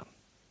stay on that.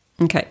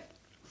 Okay.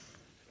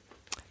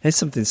 Here's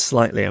something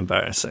slightly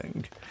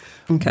embarrassing.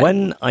 Okay.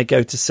 When I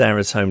go to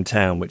Sarah's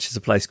hometown, which is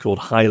a place called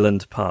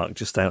Highland Park,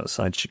 just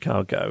outside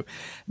Chicago,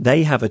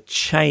 they have a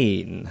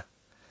chain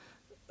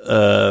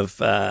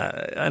of,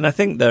 and I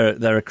think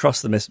they're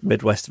across the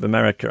Midwest of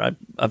America.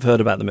 I've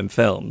heard about them in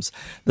films.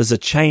 There's a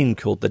chain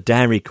called the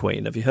Dairy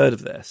Queen. Have you heard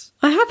of this?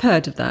 I have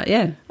heard of that,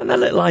 yeah. And they're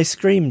little ice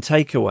cream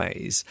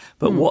takeaways.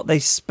 But what they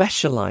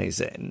specialise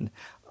in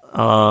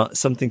are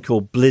something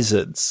called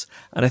blizzards.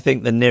 And I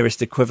think the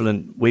nearest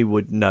equivalent we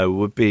would know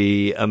would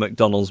be a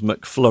McDonald's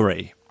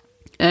McFlurry.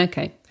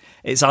 Okay.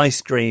 it's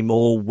ice cream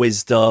all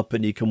whizzed up,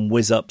 and you can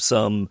whiz up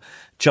some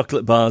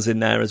chocolate bars in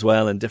there as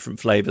well, and different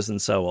flavours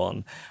and so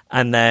on.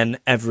 And then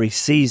every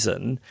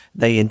season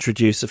they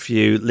introduce a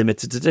few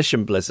limited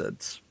edition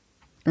Blizzards.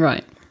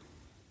 Right.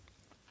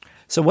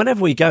 So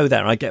whenever we go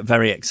there, I get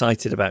very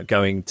excited about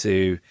going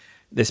to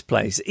this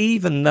place,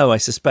 even though I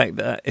suspect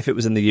that if it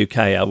was in the UK,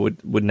 I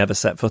would never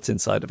set foot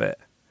inside of it.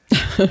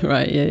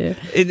 Right, yeah.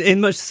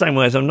 In much the same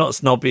way as I'm not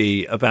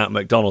snobby about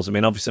McDonald's. I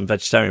mean, obviously I'm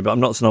vegetarian, but I'm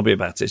not snobby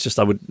about it. It's just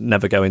I would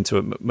never go into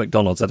a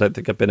McDonald's. I don't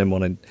think I've been in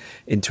one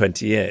in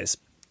 20 years.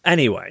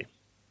 Anyway,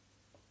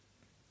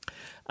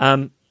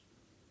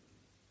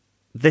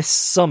 this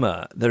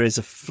summer there is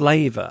a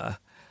flavour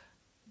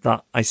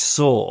that I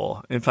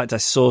saw. In fact, I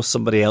saw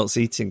somebody else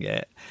eating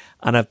it,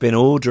 and I've been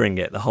ordering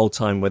it the whole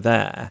time we're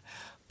there,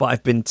 but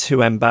I've been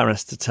too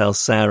embarrassed to tell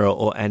Sarah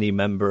or any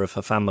member of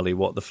her family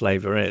what the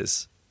flavour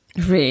is.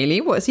 Really?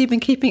 What, so you've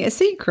been keeping it a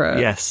secret?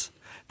 Yes.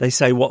 They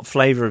say, what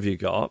flavour have you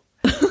got?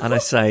 And I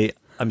say,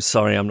 I'm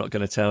sorry, I'm not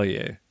going to tell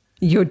you.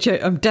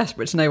 I'm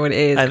desperate to know what it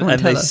is. And tell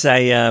they us.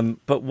 say,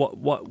 but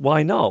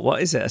why not?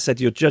 What is it? I said,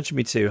 you'll judge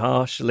me too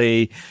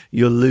harshly.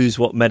 You'll lose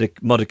what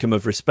modicum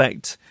of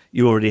respect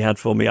you already had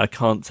for me. I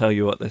can't tell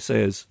you what this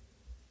is.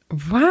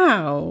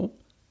 Wow.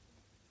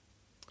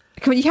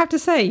 Come on, you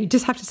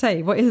just have to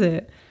say, what is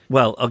it?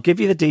 Well, I'll give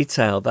you the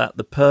detail that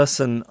the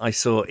person I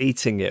saw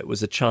eating it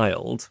was a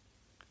child.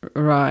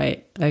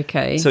 Right,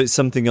 okay. So it's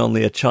something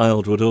only a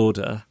child would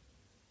order.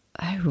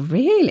 Oh,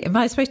 really? Am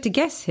I supposed to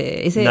guess here?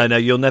 Is it? No,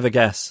 you'll never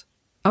guess.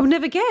 I'll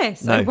never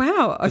guess. No. Oh,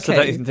 wow, okay. 'Cause I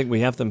don't even think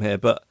we have them here,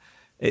 but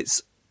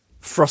it's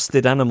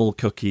frosted animal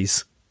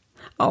cookies.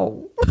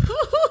 Oh.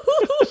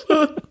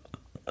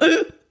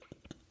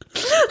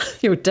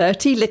 Your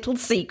dirty little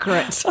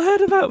secret. I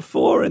had about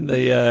 4 in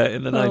the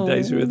 9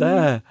 days we were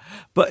there.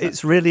 But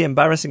it's really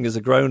embarrassing as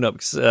a grown-up,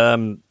 because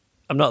I'm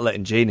not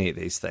letting Jean eat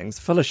these things,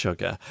 full of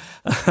sugar.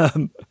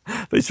 But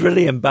it's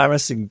really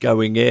embarrassing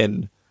going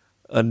in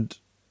and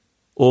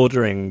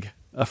ordering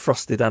a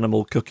frosted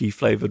animal cookie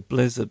flavoured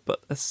Blizzard,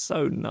 but they're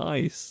so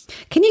nice.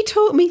 Can you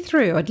talk me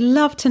through? I'd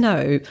love to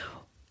know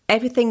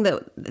everything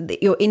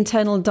that your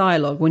internal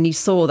dialogue when you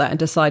saw that and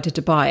decided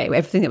to buy it,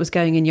 everything that was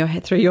going in your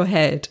head, through your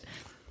head.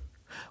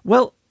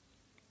 Well,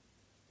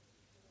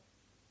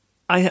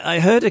 I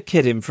heard a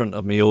kid in front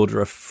of me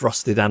order a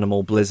frosted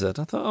animal Blizzard.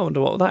 I thought, I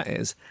wonder what that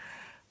is.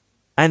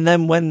 And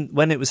then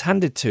when it was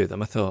handed to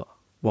them, I thought,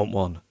 want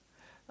one.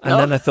 And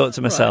then I thought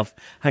to myself,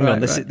 hang on,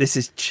 this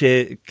is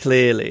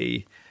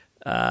clearly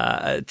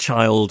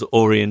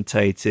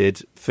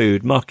child-orientated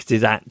food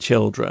marketed at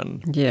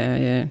children.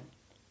 Yeah.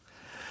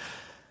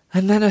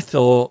 And then I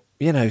thought,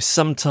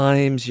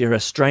 sometimes you're a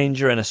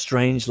stranger in a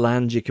strange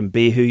land. You can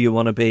be who you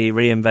want to be,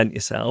 reinvent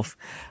yourself.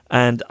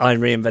 And I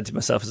reinvented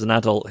myself as an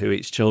adult who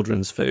eats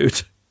children's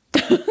food.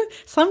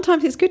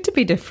 Sometimes it's good to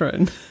be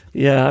different.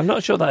 Yeah, I'm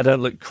not sure that I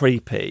don't look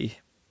creepy.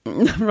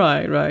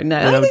 Right. No,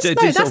 I do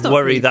that's sort of not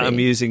worry that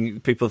creepy.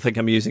 people think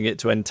I'm using it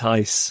to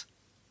entice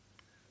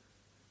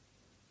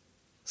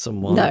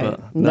someone.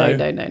 No. You I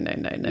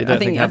don't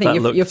think have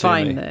that look you're to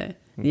fine me? there.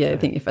 Yeah, I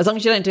think as long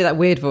as you don't do that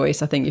weird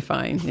voice, I think you're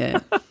fine. Yeah.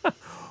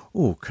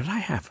 Oh, could I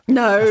have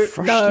No, a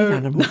frosted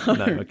animal?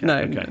 No.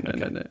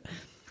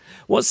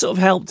 What sort of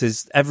helped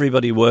is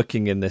everybody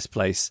working in this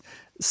place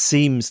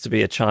seems to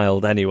be a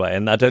child anyway,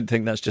 and I don't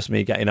think that's just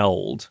me getting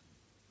old.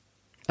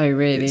 Oh,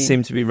 really? It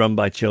seemed to be run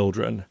by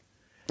children.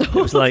 It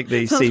was like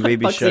the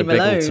CBeebies like show Bugsy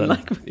Malone,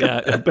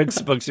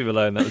 Biggleton. Bugsy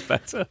Malone, that was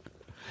better.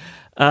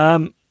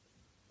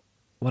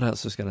 What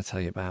else was I going to tell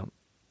you about?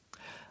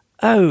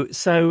 Oh,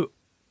 so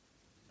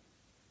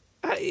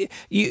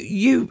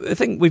you I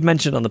think we've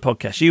mentioned on the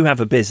podcast, you have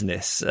a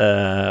business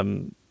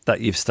that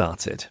you've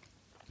started.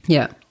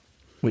 Yeah.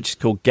 Which is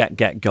called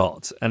Get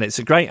Got, and it's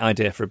a great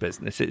idea for a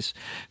business. It's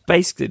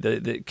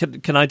basically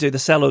can I do the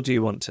sell, or do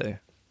you want to?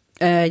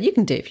 You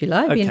can do it if you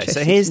like. Okay,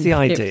 so here's the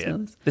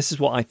idea. This is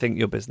what I think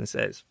your business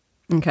is.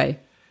 Okay.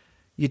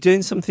 You're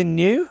doing something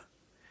new.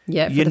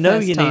 Yeah. You know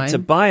you need to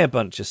buy a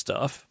bunch of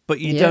stuff, but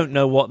you don't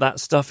know what that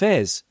stuff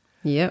is.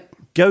 Yep.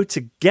 Go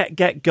to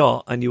Get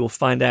Got, and you will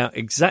find out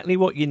exactly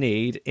what you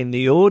need in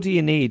the order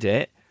you need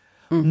it.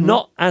 Mm-hmm.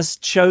 Not as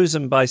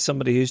chosen by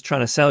somebody who's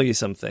trying to sell you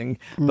something,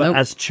 but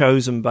as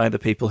chosen by the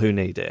people who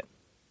need it.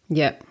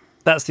 Yep.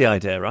 That's the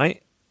idea,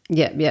 right?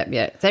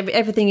 Yep. So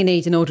everything you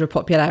need in order of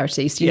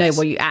popularity, so you know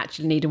what you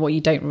actually need and what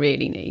you don't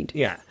really need.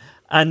 Yeah.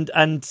 And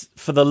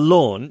for the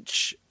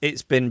launch,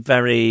 it's been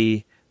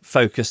very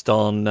focused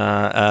on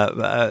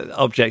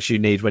objects you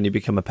need when you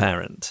become a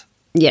parent.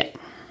 Yeah.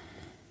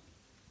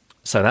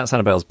 So that's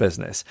Annabelle's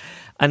business.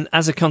 And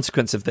as a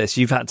consequence of this,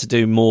 you've had to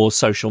do more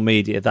social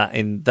media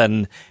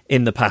than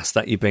in the past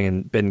that you've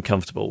been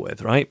comfortable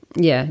with, right?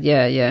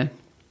 Yeah.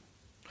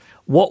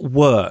 What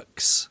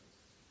works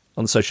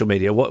on social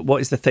media?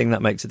 What is the thing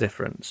that makes a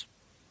difference?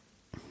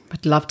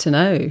 I'd love to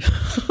know.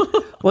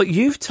 Well,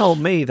 you've told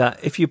me that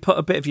if you put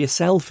a bit of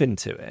yourself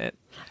into it,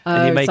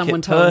 and you make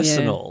it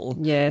personal,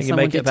 and you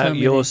make it about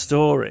your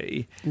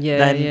story,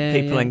 then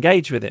people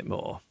engage with it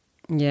more.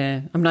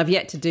 Yeah, I mean, I've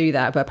yet to do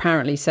that, but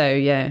apparently so.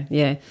 Yeah.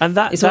 And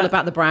it's all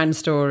about the brand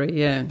story.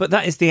 Yeah, but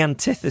that is the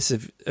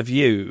antithesis of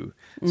you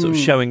sort of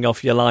showing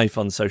off your life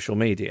on social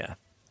media.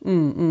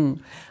 And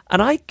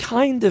I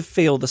kind of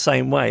feel the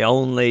same way.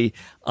 Only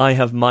I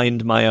have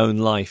mined my own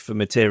life for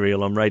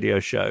material on radio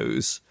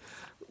shows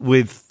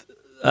with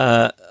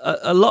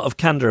a lot of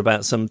candour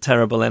about some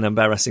terrible and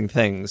embarrassing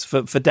things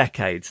for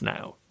decades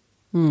now.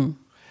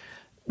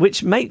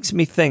 Which makes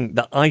me think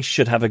that I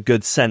should have a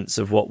good sense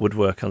of what would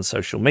work on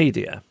social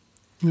media.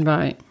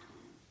 right.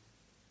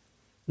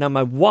 Now,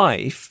 my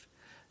wife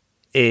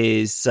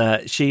is,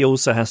 she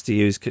also has to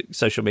use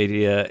social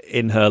media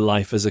in her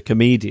life as a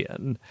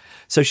comedian.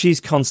 So she's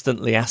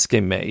constantly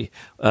asking me,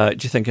 do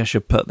you think I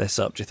should put this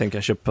up? Do you think I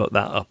should put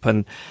that up?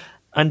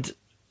 And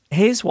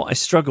here's what I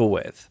struggle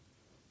with.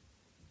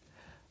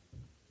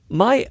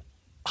 My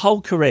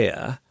whole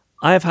career,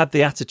 I have had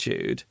the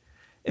attitude,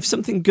 if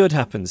something good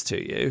happens to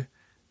you,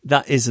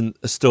 that isn't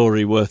a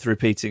story worth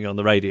repeating on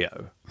the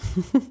radio.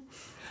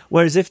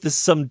 Whereas if there's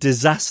some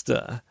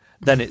disaster,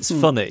 then it's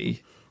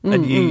funny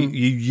and you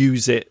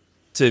use it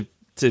to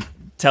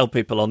tell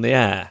people on the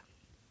air.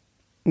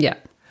 Yeah.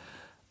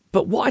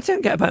 But what I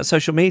don't get about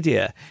social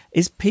media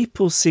is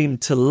people seem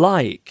to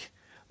like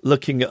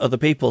looking at other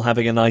people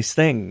having a nice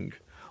thing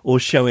or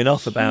showing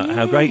off about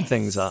how great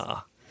things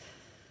are.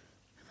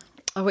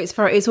 Oh,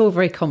 it's all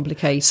very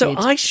complicated. So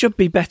I should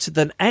be better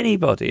than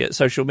anybody at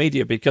social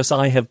media because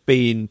I have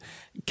been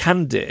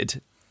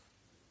candid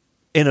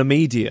in a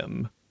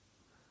medium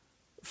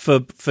for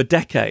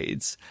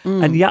decades,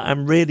 and yet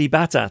I'm really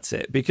bad at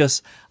it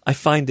because I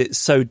find it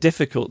so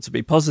difficult to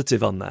be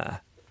positive on there.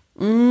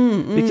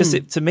 Because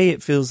to me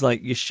it feels like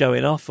you're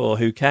showing off, or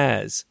who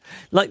cares?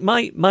 Like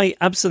my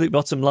absolute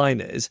bottom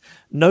line is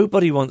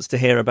nobody wants to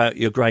hear about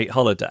your great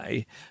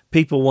holiday.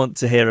 People want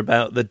to hear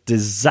about the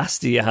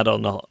disaster you had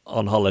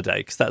on holiday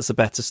because that's a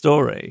better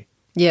story.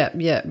 Yeah.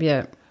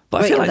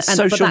 But I feel like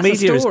social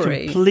media is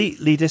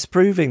completely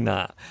disproving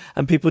that,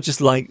 and people just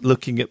like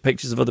looking at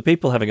pictures of other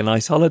people having a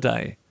nice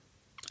holiday.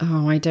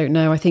 Oh, I don't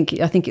know. I think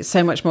it's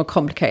so much more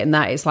complicated than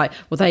that. It's like,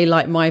 well, they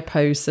like my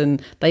posts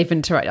and they've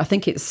interacted. I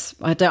think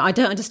I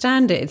don't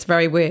understand it. It's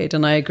very weird,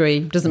 and I agree.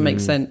 It doesn't make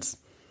sense.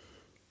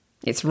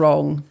 It's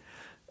wrong.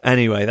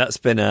 Anyway, that's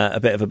been a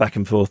bit of a back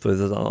and forth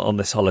with us on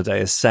this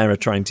holiday, as Sarah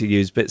trying to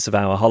use bits of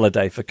our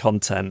holiday for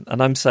content,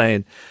 and I'm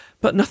saying,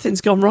 but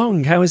nothing's gone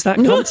wrong. How is that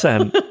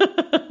content?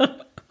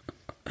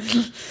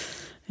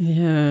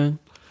 Yeah.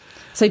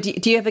 So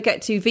do you ever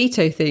get to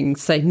veto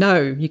things? Say,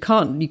 no, you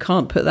can't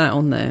put that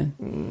on there.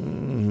 A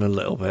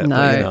little bit. No,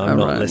 but, I'm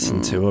not right.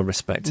 listened to or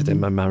respected in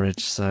my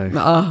marriage. So,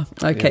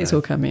 okay, it's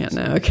all coming out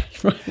now. Okay,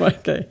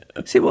 right, okay.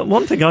 See,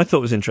 one thing I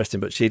thought was interesting,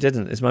 but she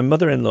didn't, is my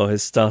mother-in-law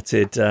has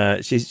started.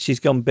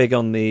 She's gone big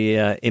on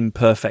the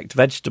imperfect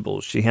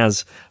vegetables. She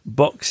has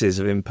boxes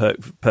of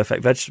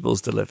imperfect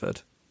vegetables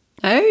delivered.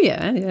 Oh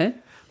yeah.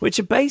 Which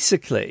are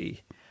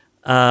basically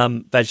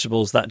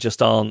vegetables that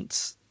just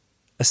aren't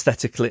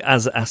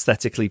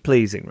aesthetically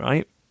pleasing,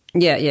 right?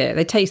 Yeah.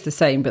 They taste the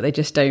same, but they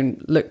just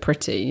don't look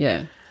pretty.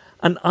 Yeah.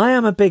 And I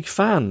am a big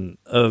fan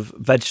of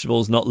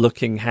vegetables not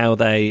looking how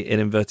they,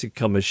 in inverted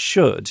commas,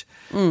 should,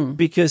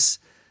 because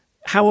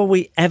how are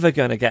we ever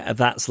going to get a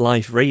That's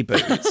Life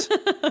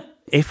reboot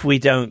if we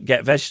don't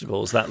get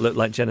vegetables that look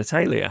like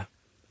genitalia?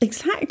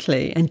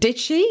 Exactly. And did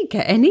she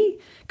get any?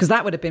 Because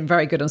that would have been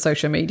very good on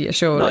social media,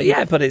 surely. Not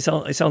yet, but it's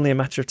only a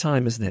matter of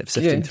time, isn't it?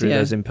 Sifting through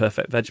those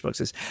imperfect veg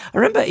boxes. I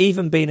remember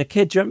even being a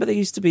kid. Do you remember there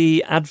used to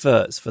be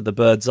adverts for the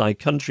Bird's Eye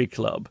Country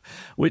Club,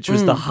 which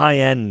was the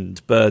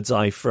high-end Bird's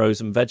Eye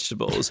frozen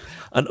vegetables,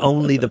 and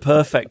only the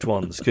perfect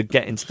ones could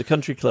get into the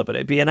country club. And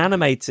it'd be an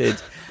animated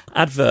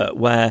advert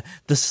where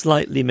the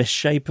slightly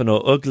misshapen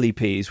or ugly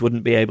peas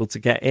wouldn't be able to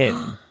get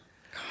in.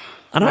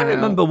 And I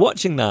remember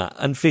watching that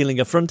and feeling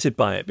affronted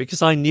by it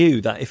because I knew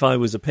that if I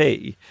was a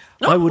pea,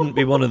 I wouldn't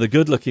be one of the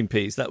good-looking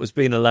peas that was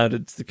being allowed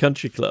into the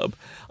country club.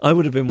 I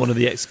would have been one of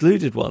the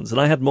excluded ones,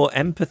 and I had more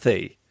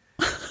empathy.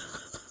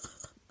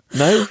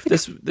 No,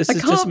 this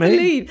is just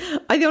me.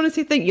 I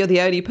honestly think you're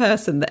the only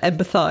person that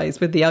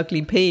empathised with the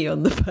ugly pea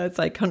on the Bird's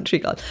Eye Country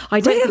Club. I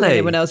don't think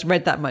anyone else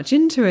read that much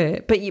into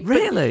it. But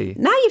really?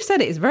 Now you've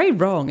said it, it's very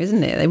wrong,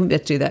 isn't it? They wouldn't be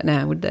able to do that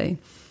now, would they?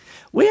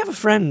 We have a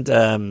friend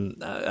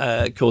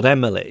called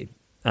Emily,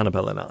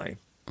 Annabelle and I.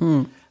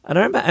 And I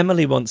remember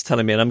Emily once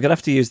telling me, and I'm going to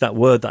have to use that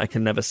word that I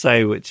can never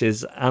say, which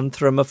is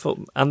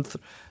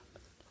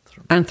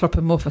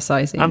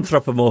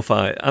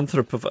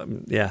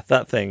Anthropomorphizing. Yeah,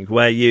 that thing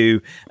where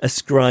you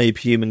ascribe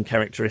human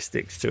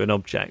characteristics to an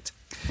object.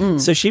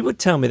 So she would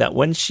tell me that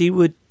when she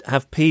would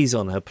have peas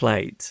on her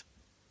plate,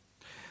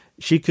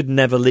 she could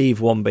never leave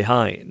one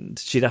behind.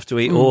 She'd have to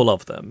eat all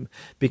of them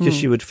because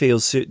she would feel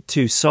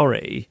too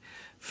sorry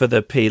for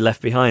the pea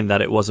left behind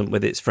that it wasn't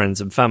with its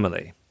friends and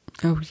family.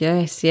 Oh,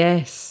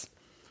 yes.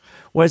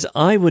 Whereas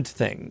I would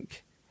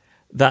think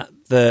that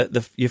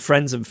your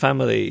friends and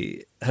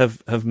family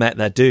have met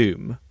their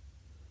doom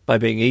by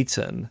being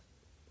eaten,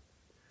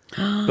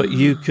 but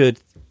you could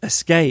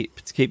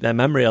escape to keep their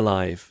memory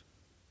alive.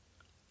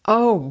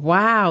 Oh,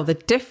 wow. The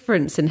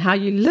difference in how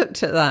you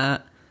looked at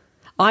that.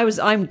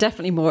 I'm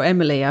definitely more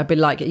Emily. I'd be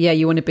like, yeah,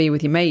 you want to be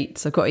with your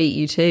mates. I've got to eat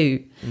you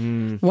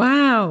too.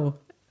 Wow.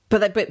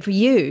 But for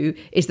you,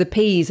 is the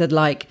peas had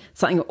like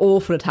something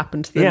awful had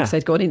happened to them. Yeah. So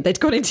they'd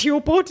gone into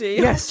your body.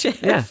 Yes,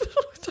 yeah.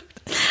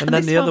 And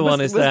then the other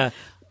one is I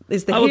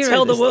will hero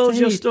tell the that world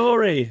your stayed.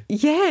 story.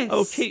 Yes.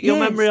 Oh, keep your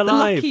memory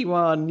alive. The lucky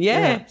one.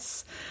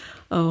 Yes.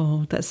 Yeah.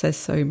 Oh, that says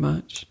so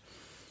much.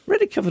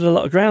 Really covered a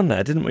lot of ground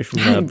there, didn't we?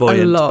 From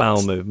buoyant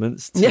bowel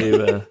movements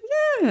to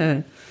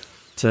yeah.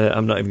 To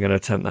I'm not even going to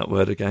attempt that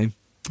word again.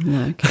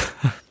 No. Okay.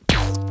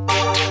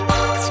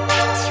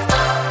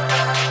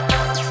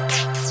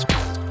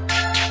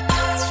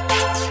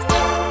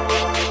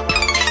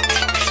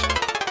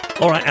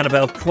 All right,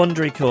 Annabelle,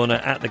 Quandary Corner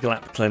at the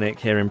GLAP Clinic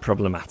here in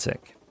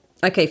Problematic.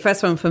 Okay,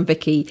 first one from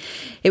Vicky.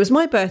 It was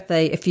my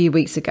birthday a few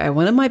weeks ago.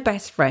 One of my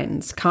best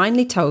friends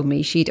kindly told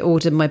me she'd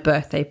ordered my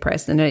birthday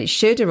present and it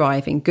should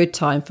arrive in good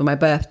time for my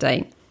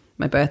birthday.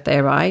 My birthday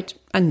arrived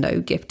and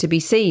no gift to be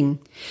seen.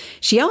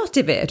 She asked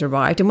if it had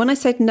arrived, and when I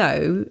said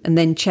no and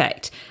then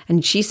checked,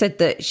 and she said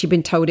that she'd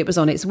been told it was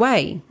on its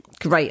way.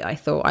 Great, I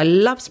thought. I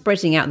love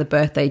spreading out the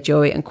birthday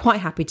joy and quite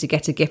happy to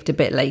get a gift a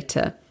bit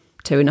later.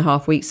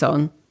 2.5 weeks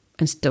on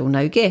and still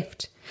no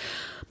gift.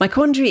 My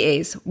quandary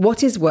is,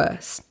 what is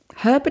worse?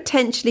 Her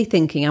potentially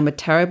thinking I'm a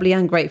terribly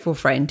ungrateful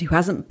friend who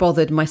hasn't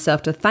bothered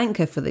myself to thank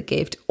her for the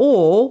gift,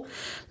 or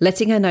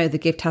letting her know the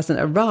gift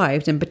hasn't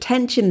arrived and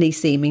potentially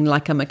seeming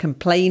like I'm a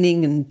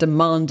complaining and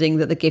demanding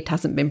that the gift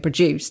hasn't been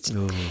produced.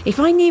 Ooh. If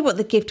I knew what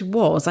the gift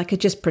was, I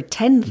could just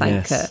pretend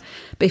thank her.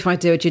 But if I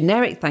do a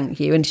generic thank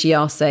you and she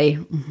asks a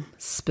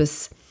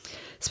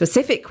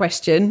specific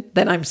question,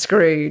 then I'm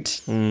screwed.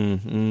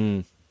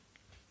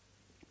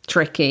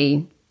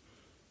 Tricky.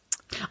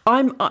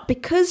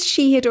 Because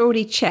she had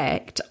already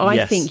checked,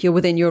 I think you're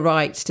within your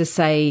rights to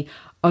say,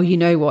 oh, you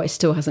know what, it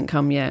still hasn't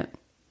come yet.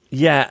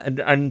 Yeah,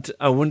 and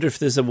I wonder if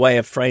there's a way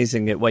of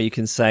phrasing it where you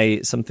can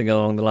say something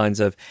along the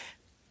lines of,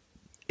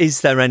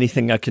 is there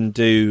anything I can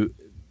do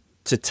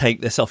to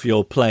take this off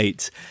your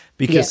plate?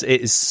 Because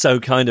it is so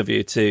kind of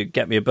you to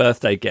get me a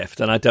birthday gift,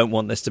 and I don't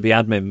want this to be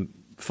admin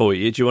for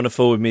you. Do you want to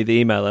forward me the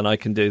email and I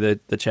can do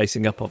the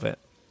chasing up of it?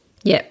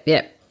 Yeah.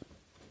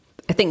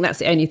 I think that's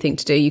the only thing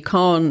to do. You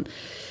can't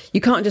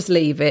just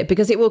leave it,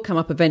 because it will come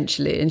up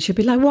eventually and she'll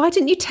be like, why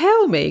didn't you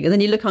tell me? And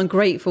then you look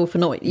ungrateful for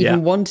not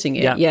even wanting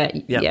it. Yeah.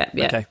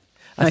 Okay.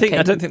 I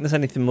don't think there's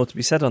anything more to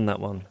be said on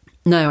that one.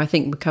 No, I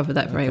think we covered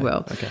that very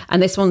well. Okay.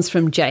 And this one's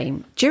from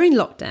Jane. During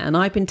lockdown,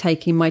 I've been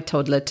taking my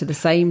toddler to the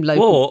same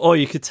local... Or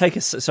you could take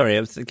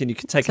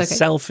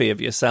selfie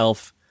of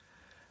yourself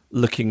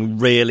looking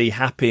really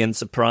happy and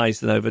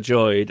surprised and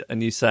overjoyed,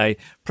 and you say,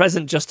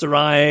 present just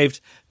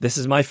arrived, this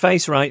is my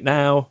face right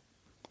now.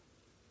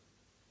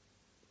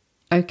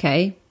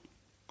 Okay.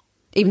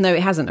 Even though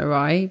it hasn't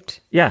arrived.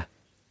 Yeah.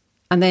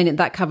 And then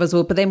that covers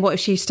all. But then what if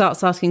she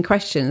starts asking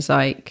questions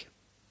like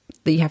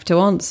that you have to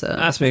answer?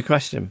 Ask me a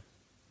question.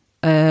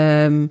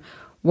 What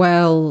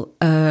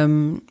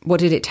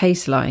did it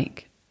taste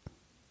like?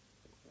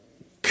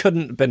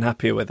 Couldn't have been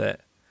happier with it.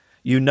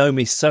 You know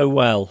me so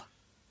well.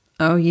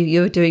 Oh,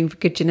 you're doing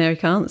good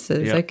generic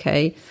answers. Yep.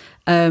 Okay.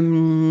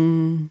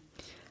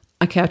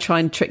 Okay, I'll try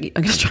and trick you.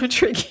 I'm going to try and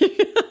trick you.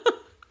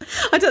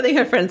 I don't think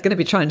her friend's going to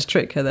be trying to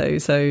trick her though.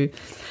 So,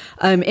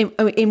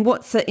 in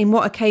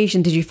what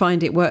occasion did you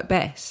find it worked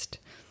best?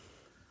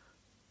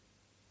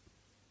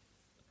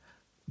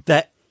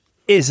 There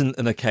isn't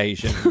an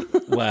occasion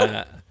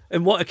where.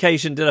 In what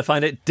occasion did I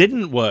find it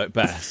didn't work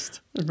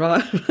best?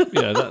 Right.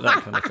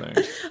 That kind of thing.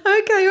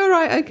 Okay. All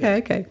right.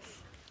 Okay.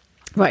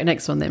 Right,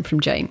 next one then from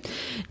Jane.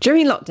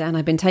 During lockdown,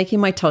 I've been taking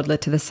my toddler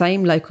to the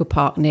same local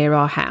park near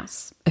our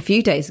house. A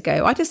few days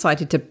ago, I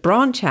decided to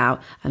branch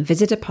out and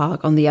visit a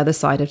park on the other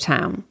side of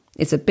town.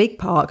 It's a big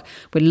park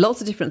with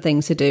lots of different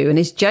things to do and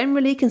is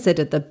generally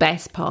considered the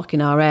best park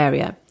in our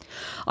area.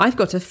 I've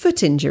got a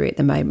foot injury at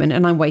the moment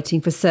and I'm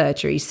waiting for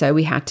surgery, so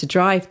we had to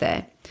drive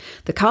there.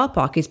 The car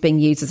park is being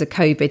used as a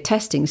COVID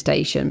testing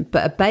station,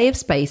 but a bay of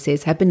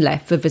spaces have been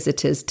left for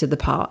visitors to the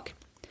park.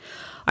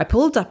 I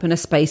pulled up in a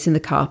space in the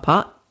car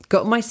park,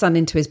 got my son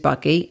into his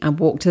buggy and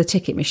walked to the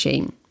ticket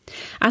machine.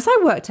 As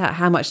I worked out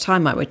how much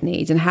time I would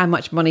need and how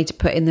much money to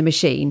put in the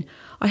machine,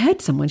 I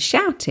heard someone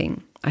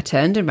shouting. I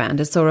turned around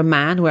and saw a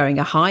man wearing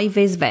a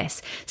high-vis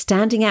vest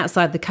standing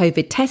outside the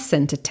COVID test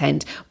centre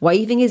tent,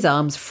 waving his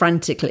arms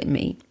frantically at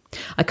me.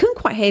 I couldn't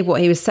quite hear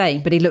what he was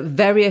saying, but he looked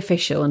very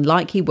official and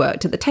like he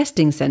worked at the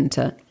testing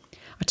centre.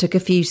 I took a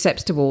few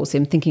steps towards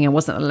him, thinking I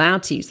wasn't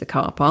allowed to use the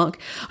car park.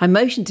 I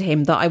motioned to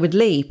him that I would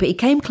leave, but he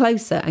came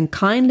closer and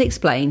kindly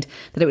explained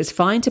that it was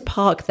fine to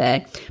park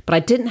there, but I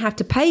didn't have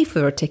to pay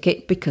for a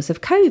ticket because of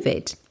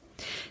COVID.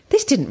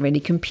 This didn't really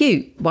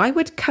compute. Why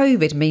would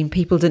COVID mean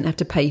people didn't have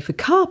to pay for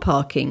car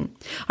parking?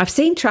 I've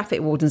seen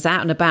traffic wardens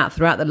out and about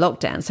throughout the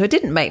lockdown, so it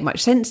didn't make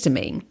much sense to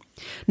me.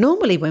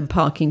 Normally when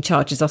parking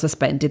charges are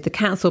suspended, the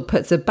council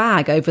puts a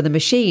bag over the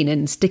machine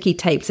and sticky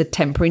tapes a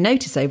temporary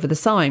notice over the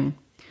sign.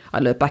 I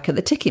looked back at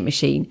the ticket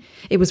machine.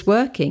 It was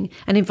working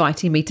and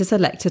inviting me to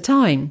select a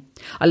time.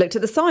 I looked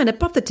at the sign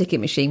above the ticket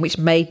machine, which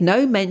made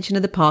no mention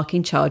of the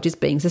parking charges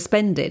being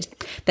suspended.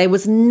 There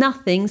was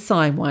nothing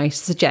sign-wise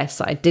to suggest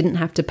that I didn't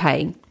have to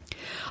pay.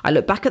 I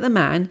looked back at the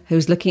man who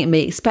was looking at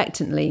me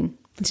expectantly.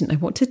 I didn't know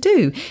what to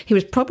do. He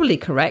was probably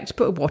correct,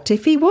 but what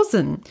if he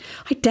wasn't?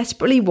 I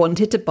desperately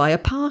wanted to buy a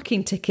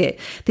parking ticket.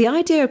 The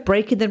idea of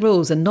breaking the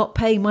rules and not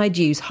paying my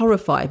dues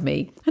horrified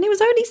me, and it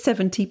was only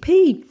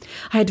 70p.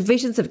 I had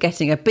visions of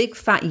getting a big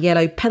fat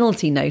yellow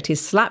penalty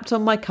notice slapped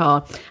on my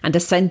car and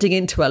descending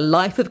into a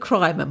life of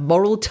crime and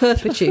moral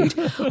turpitude,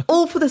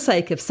 all for the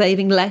sake of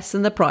saving less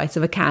than the price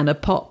of a can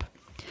of pop.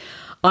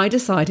 I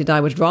decided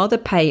I would rather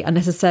pay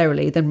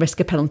unnecessarily than risk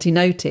a penalty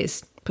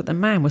notice. But the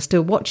man was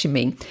still watching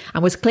me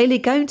and was clearly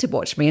going to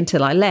watch me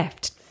until I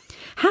left.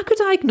 How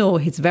could I ignore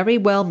his very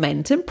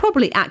well-meant and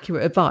probably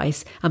accurate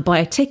advice and buy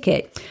a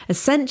ticket,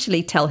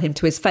 essentially tell him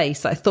to his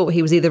face that I thought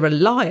he was either a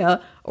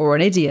liar or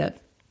an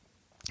idiot?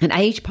 An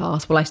age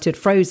passed while I stood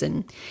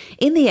frozen.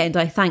 In the end,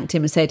 I thanked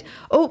him and said,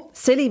 "Oh,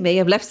 silly me,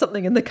 I've left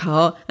something in the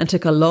car," and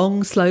took a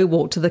long, slow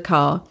walk to the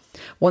car.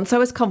 Once I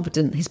was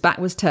confident his back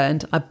was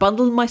turned, I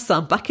bundled my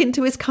son back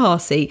into his car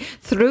seat,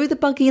 threw the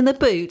buggy in the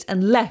boot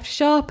and left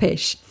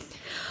sharpish.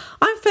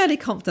 I'm fairly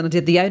confident I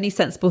did the only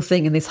sensible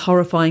thing in this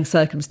horrifying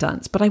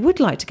circumstance, but I would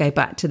like to go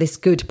back to this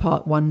good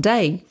part one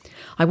day.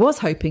 I was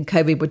hoping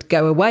COVID would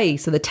go away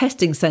so the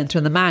testing centre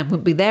and the man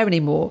wouldn't be there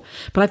anymore,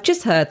 but I've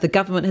just heard the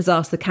government has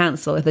asked the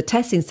council if the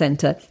testing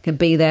centre can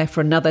be there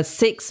for another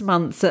 6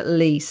 months at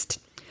least.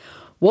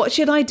 What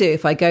should I do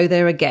if I go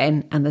there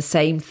again and the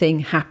same thing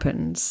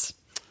happens?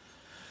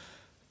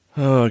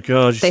 Oh,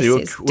 God. You see, we're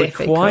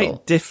difficult.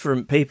 quite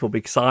different people,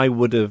 because I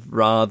would have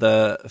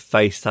rather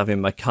faced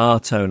having my car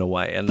towed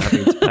away and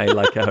having to pay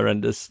like a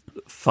horrendous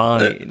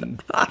fine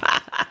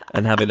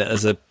and having it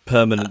as a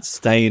permanent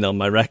stain on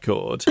my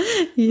record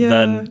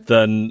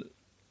than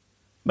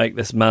make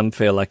this man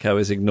feel like I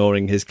was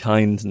ignoring his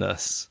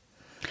kindness.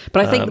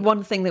 But I think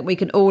one thing that we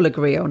can all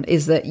agree on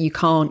is that you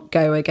can't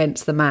go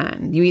against the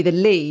man. You either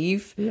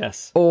leave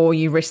or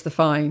you risk the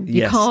fine.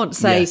 You can't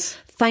say,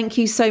 "Thank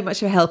you so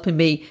much for helping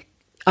me.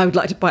 I would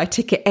like to buy a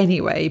ticket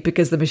anyway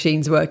because the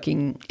machine's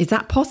working." Is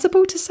that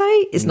possible to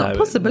say? It's not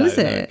possible, is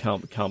it? No,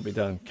 can't be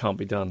done. Can't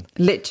be done.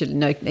 Literally,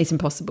 no, it's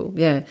impossible.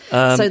 Yeah.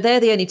 So they're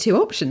the only two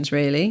options,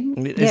 really.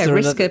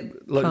 Risk a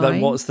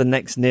fine. What's the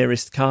next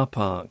nearest car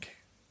park?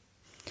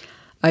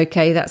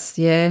 Okay,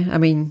 I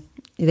mean,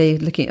 they're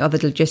looking at other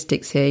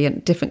logistics here.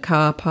 Different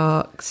car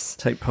parks.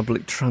 Take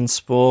public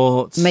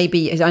transport.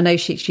 Maybe, I know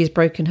she's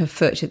broken her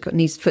foot.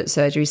 Needs foot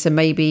surgery, so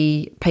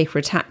maybe pay for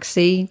a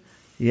taxi.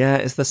 Yeah,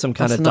 is there some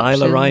kind of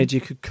dial-a-ride you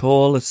could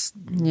call?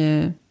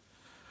 Yeah.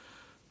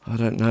 I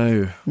don't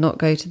know. Not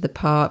go to the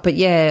park. But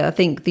yeah, I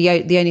think the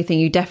only thing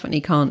you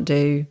definitely can't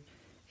do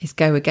is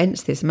go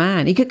against this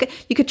man. You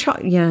could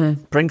try,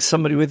 Bring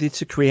somebody with you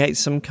to create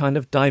some kind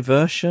of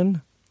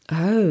diversion.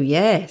 Oh,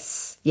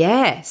 yes.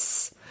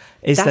 Yes.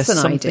 Is That's there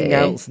an something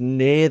idea. else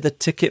near the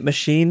ticket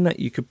machine that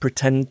you could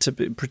pretend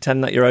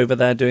that you're over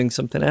there doing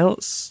something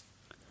else?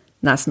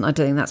 I don't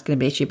think that's going to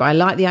be an issue, but I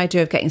like the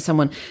idea of getting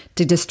someone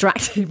to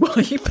distract you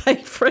while you pay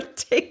for a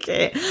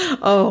ticket.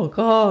 Oh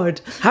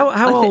God!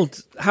 How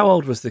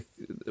old was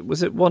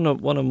it one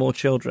or more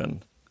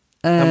children?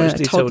 How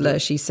much toddler,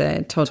 she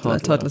said.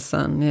 Toddler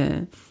son,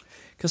 yeah.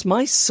 Because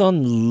my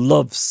son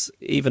loves,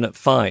 even at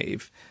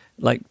 5,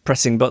 like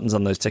pressing buttons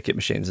on those ticket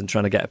machines and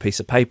trying to get a piece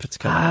of paper to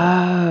come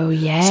out. Oh,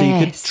 yes. So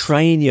you could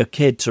train your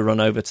kid to run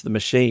over to the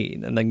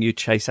machine and then you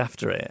chase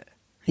after it.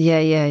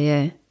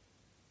 Yeah.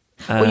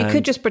 Well, you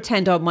could just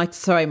pretend, I'm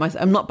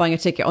not buying a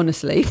ticket,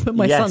 honestly, but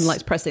my son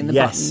likes pressing the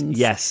buttons.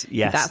 Yes.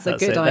 That's a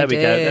good idea.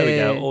 There we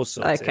go. All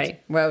sorted. Okay,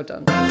 well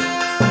done.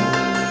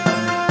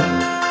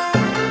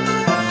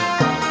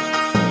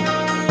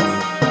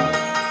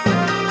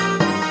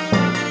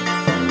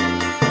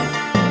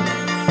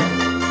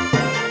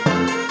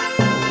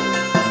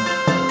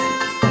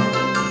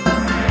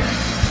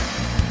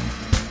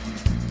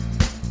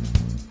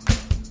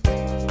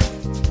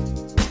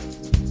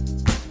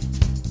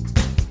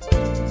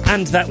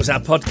 And that was our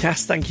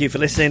podcast. Thank you for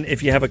listening.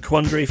 If you have a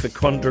quandary for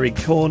Quandary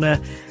Corner,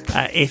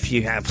 if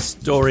you have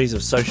stories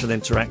of social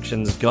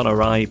interactions gone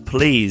awry,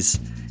 please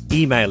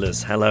email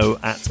us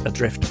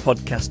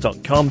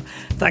hello@adriftpodcast.com.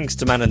 Thanks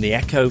to Man and the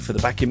Echo for the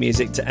backing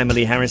music, to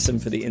Emily Harrison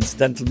for the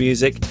incidental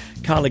music.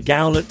 Carla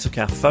Gowlett took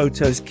our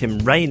photos. Kim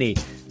Rainey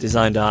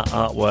designed our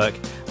artwork.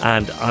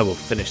 And I will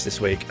finish this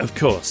week, of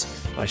course,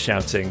 by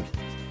shouting,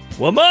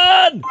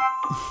 "Woman!"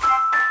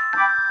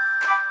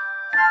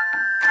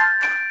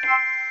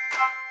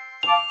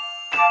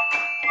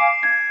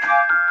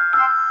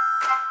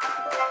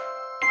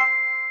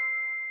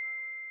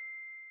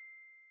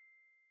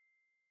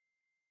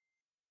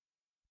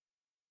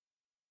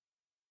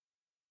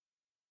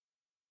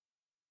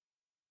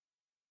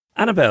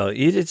 Annabelle,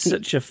 you did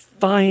such a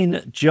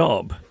fine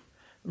job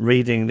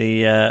reading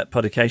the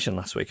publication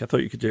last week. I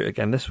thought you could do it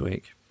again this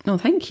week. Oh,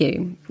 thank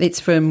you. It's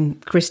from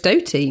Chris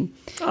Doty.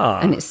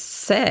 And it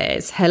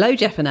says, "Hello,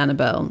 Jeff and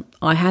Annabelle.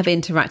 I have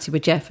interacted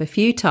with Jeff a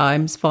few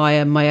times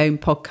via my own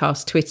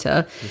podcast,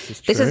 Twitter.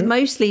 This has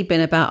mostly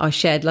been about our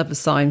shared love of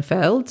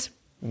Seinfeld.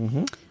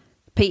 Mm-hmm.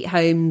 Pete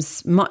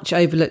Holmes' much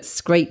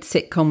overlooked great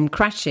sitcom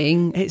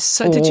Crashing.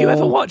 Did you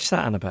ever watch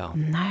that, Annabelle?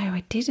 No,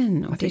 I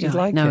didn't. I think you'd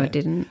like it. No, I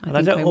didn't.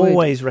 I don't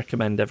always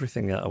recommend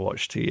everything that I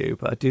watch to you,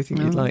 but I do think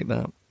you'd like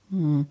that.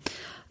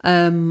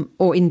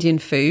 Or Indian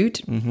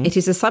food. Mm-hmm. It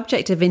is a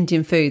subject of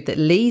Indian food that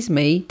leads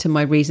me to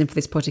my reason for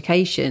this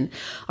publication.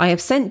 I have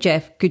sent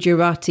Jeff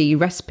Gujarati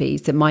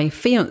recipes that my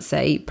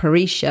fiancée,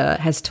 Parisha,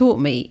 has taught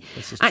me.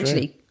 This is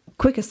Actually, true.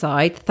 Quick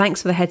aside,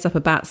 thanks for the heads up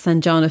about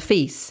Sanjana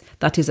Feast.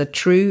 That is a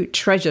true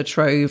treasure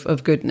trove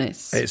of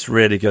goodness. It's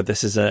really good.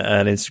 This is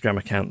an Instagram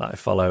account that I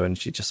follow, and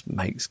she just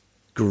makes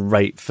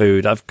great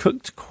food. I've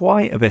cooked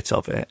quite a bit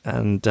of it,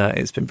 and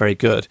it's been very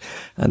good.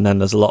 And then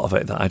there's a lot of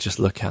it that I just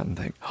look at and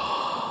think,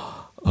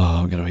 oh,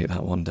 I'm going to eat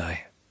that one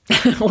day.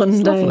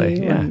 One lovely,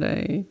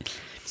 day.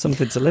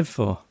 Something to live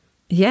for.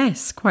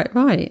 Yes, quite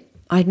right.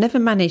 I'd never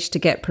managed to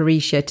get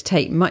Parisha to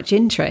take much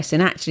interest in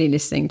actually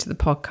listening to the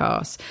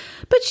podcast,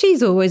 but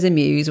she's always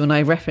amused when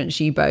I reference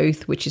you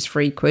both, which is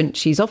frequent.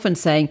 She's often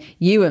saying,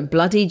 "You and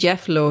bloody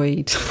Jeff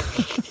Lloyd."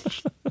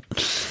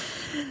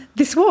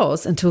 This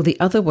was until the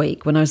other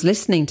week when I was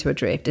listening to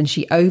Adrift and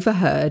she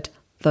overheard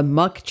the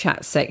mug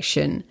chat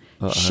section.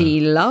 She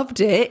loved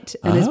it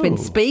and has been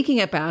speaking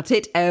about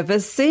it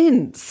ever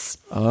since.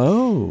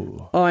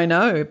 Oh. I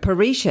know.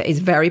 Parisha is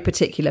very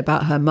particular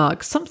about her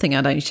mugs, something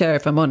I don't share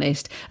if I'm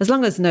honest. As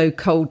long as no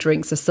cold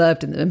drinks are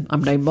served in them,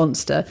 I'm no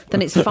monster,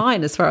 then it's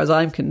fine as far as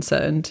I'm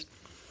concerned.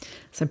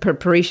 So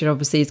Parisha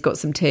obviously has got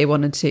some tier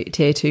 1 and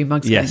tier 2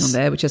 mugs going on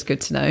there, which is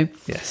good to know.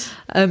 Yes.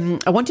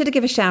 I wanted to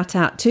give a shout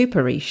out to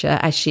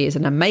Parisha as she is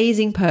an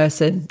amazing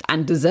person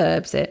and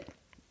deserves it.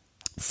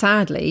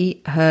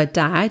 Sadly, her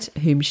dad,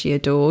 whom she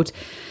adored,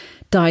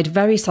 died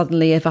very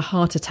suddenly of a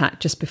heart attack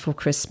just before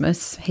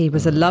Christmas. He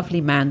was a lovely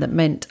man that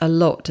meant a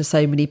lot to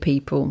so many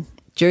people.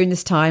 During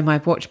this time,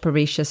 I've watched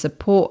Parisha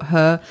support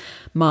her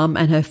mum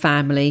and her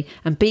family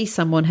and be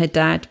someone her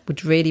dad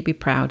would really be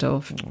proud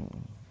of.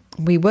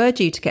 We were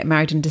due to get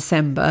married in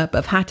December,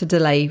 but have had to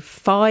delay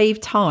 5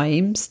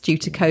 times due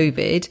to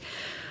COVID.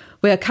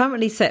 We are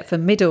currently set for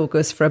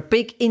mid-August for a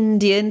big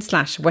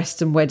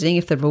Indian/Western wedding,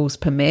 if the rules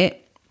permit.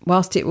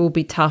 Whilst it will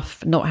be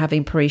tough not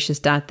having Parisha's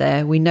dad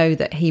there, we know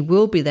that he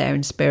will be there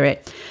in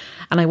spirit.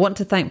 And I want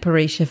to thank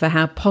Parisha for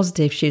how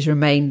positive she's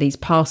remained these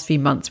past few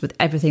months with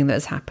everything that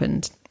has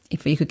happened.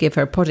 If you could give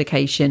her a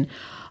podication,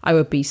 I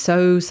would be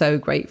so, so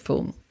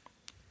grateful.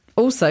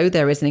 Also,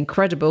 there is an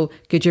incredible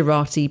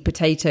Gujarati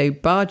potato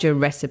bhaja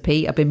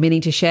recipe I've been meaning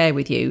to share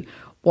with you.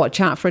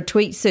 Watch out for a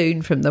tweet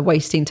soon from the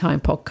Wasting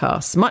Time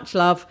podcast. Much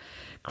love,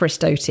 Chris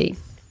Doty.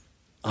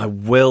 I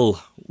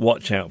will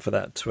watch out for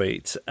that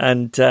tweet.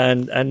 And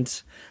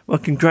well,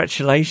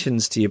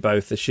 congratulations to you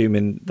both,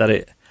 assuming that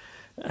it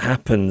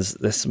happens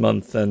this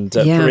month. And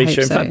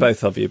Parisha, in fact,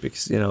 both of you,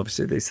 because, you know,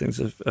 obviously these things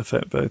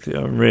affect both of you.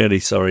 I'm really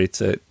sorry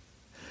to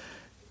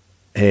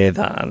hear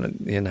that.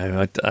 And, you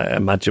know, I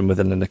imagine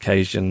within an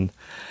occasion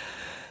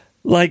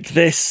like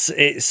this,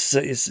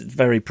 it's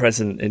very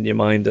present in your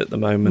mind at the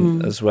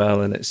moment as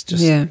well. And it's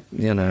just,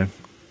 you know,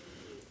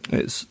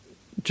 it's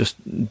just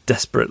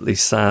desperately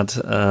sad,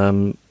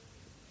 and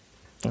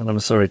I'm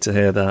sorry to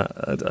hear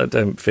that. I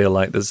don't feel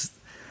like there's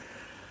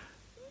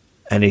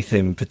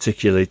anything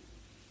particular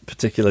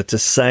to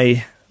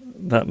say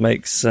that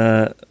makes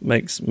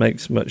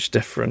much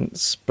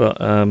difference. But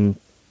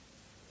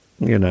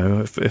you know,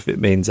 if it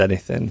means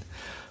anything,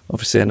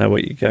 obviously I know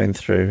what you're going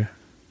through,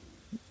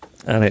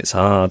 and it's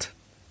hard,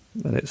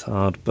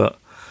 But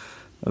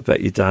I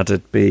bet your dad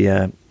would be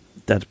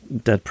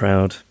dead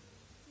proud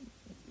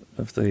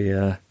of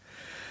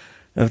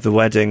the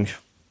wedding,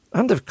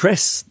 and of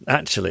Chris,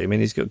 actually. I mean,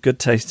 he's got good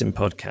taste in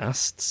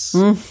podcasts,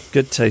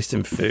 good taste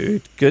in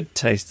food, good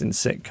taste in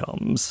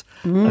sitcoms.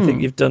 I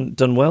think you've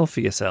done well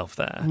for yourself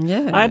there.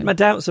 Yeah. I had my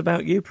doubts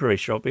about you,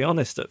 Parisha, I'll be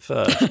honest at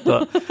first,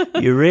 but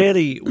you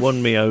really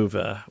won me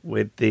over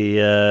with the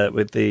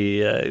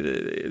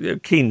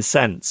keen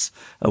sense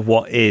of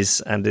what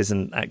is and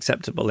isn't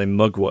acceptable in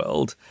mug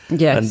world,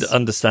 and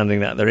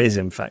understanding that there is,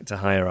 in fact, a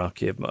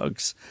hierarchy of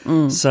mugs.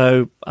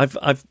 So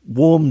I've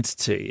warmed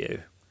to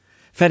you.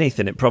 If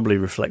anything, it probably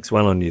reflects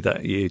well on you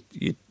that you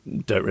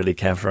don't really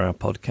care for our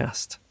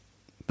podcast.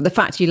 But the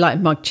fact you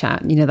like mug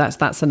chat, you know,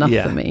 that's enough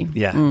for me.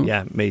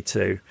 Yeah, me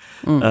too.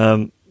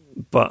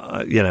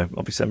 But, you know,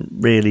 obviously I'm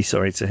really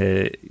sorry to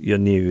hear your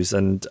news,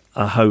 and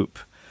I hope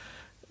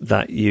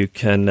that you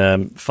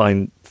can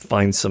find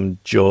some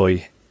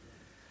joy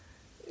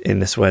in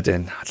this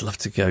wedding. I'd love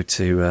to go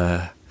to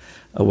a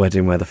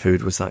wedding where the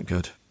food was that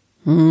good.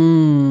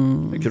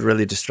 It could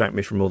really distract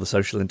me from all the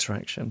social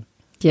interaction.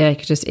 Yeah, you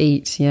could just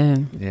eat, yeah.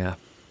 Yeah.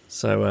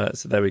 So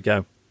there we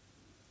go.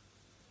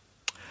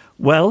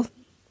 Well,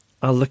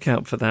 I'll look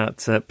out for that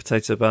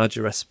potato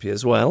bhaja recipe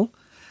as well.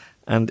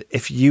 And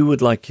if you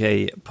would like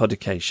a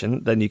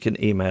podication, then you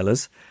can email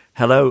us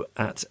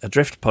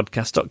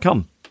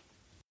hello@adriftpodcast.com.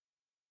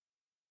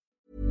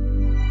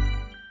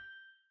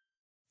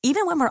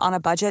 Even when we're on a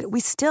budget, we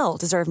still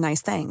deserve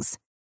nice things.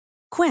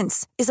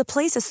 Quince is a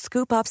place to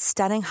scoop up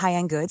stunning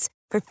high-end goods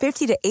for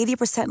 50 to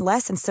 80%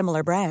 less than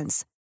similar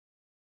brands.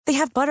 They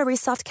have buttery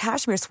soft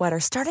cashmere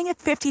sweaters starting at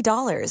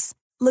 $50,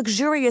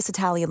 luxurious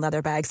Italian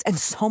leather bags, and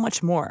so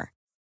much more.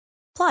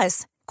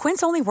 Plus,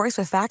 Quince only works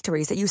with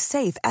factories that use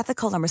safe,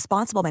 ethical, and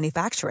responsible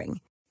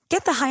manufacturing.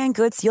 Get the high-end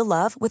goods you'll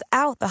love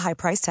without the high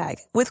price tag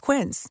with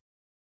Quince.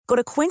 Go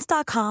to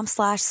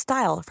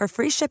quince.com/style for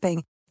free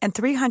shipping and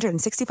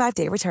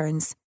 365-day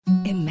returns.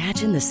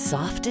 Imagine the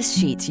softest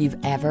sheets you've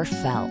ever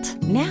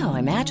felt. Now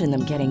imagine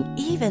them getting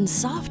even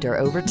softer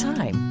over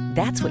time.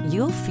 That's what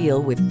you'll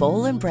feel with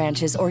Boll &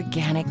 Branch's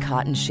organic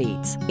cotton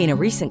sheets. In a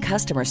recent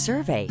customer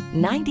survey,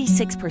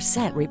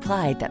 96%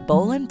 replied that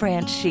Boll &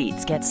 Branch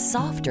sheets get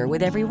softer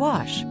with every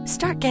wash.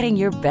 Start getting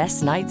your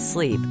best night's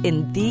sleep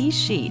in these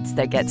sheets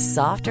that get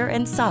softer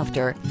and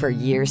softer for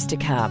years to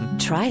come.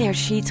 Try their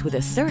sheets with a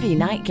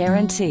 30-night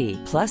guarantee.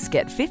 Plus,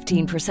 get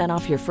 15%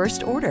 off your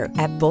first order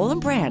at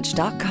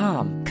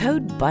bollandbranch.com.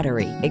 Code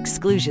BUTTERY.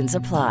 Exclusions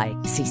apply.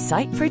 See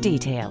site for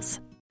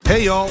details.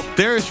 Hey y'all,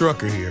 Darius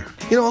Rucker here.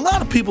 You know, a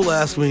lot of people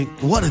ask me,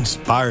 what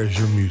inspires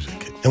your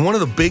music? And one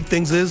of the big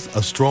things is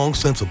a strong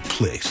sense of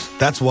place.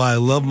 That's why I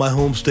love my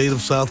home state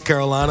of South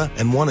Carolina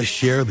and want to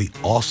share the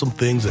awesome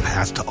things it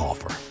has to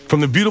offer.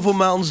 From the beautiful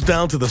mountains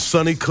down to the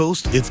sunny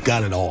coast, it's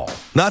got it all.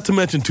 Not to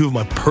mention two of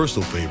my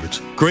personal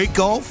favorites, great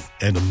golf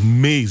and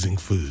amazing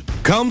food.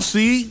 Come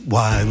see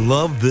why I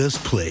love this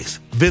place.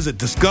 Visit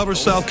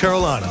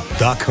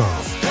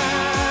discoversouthcarolina.com.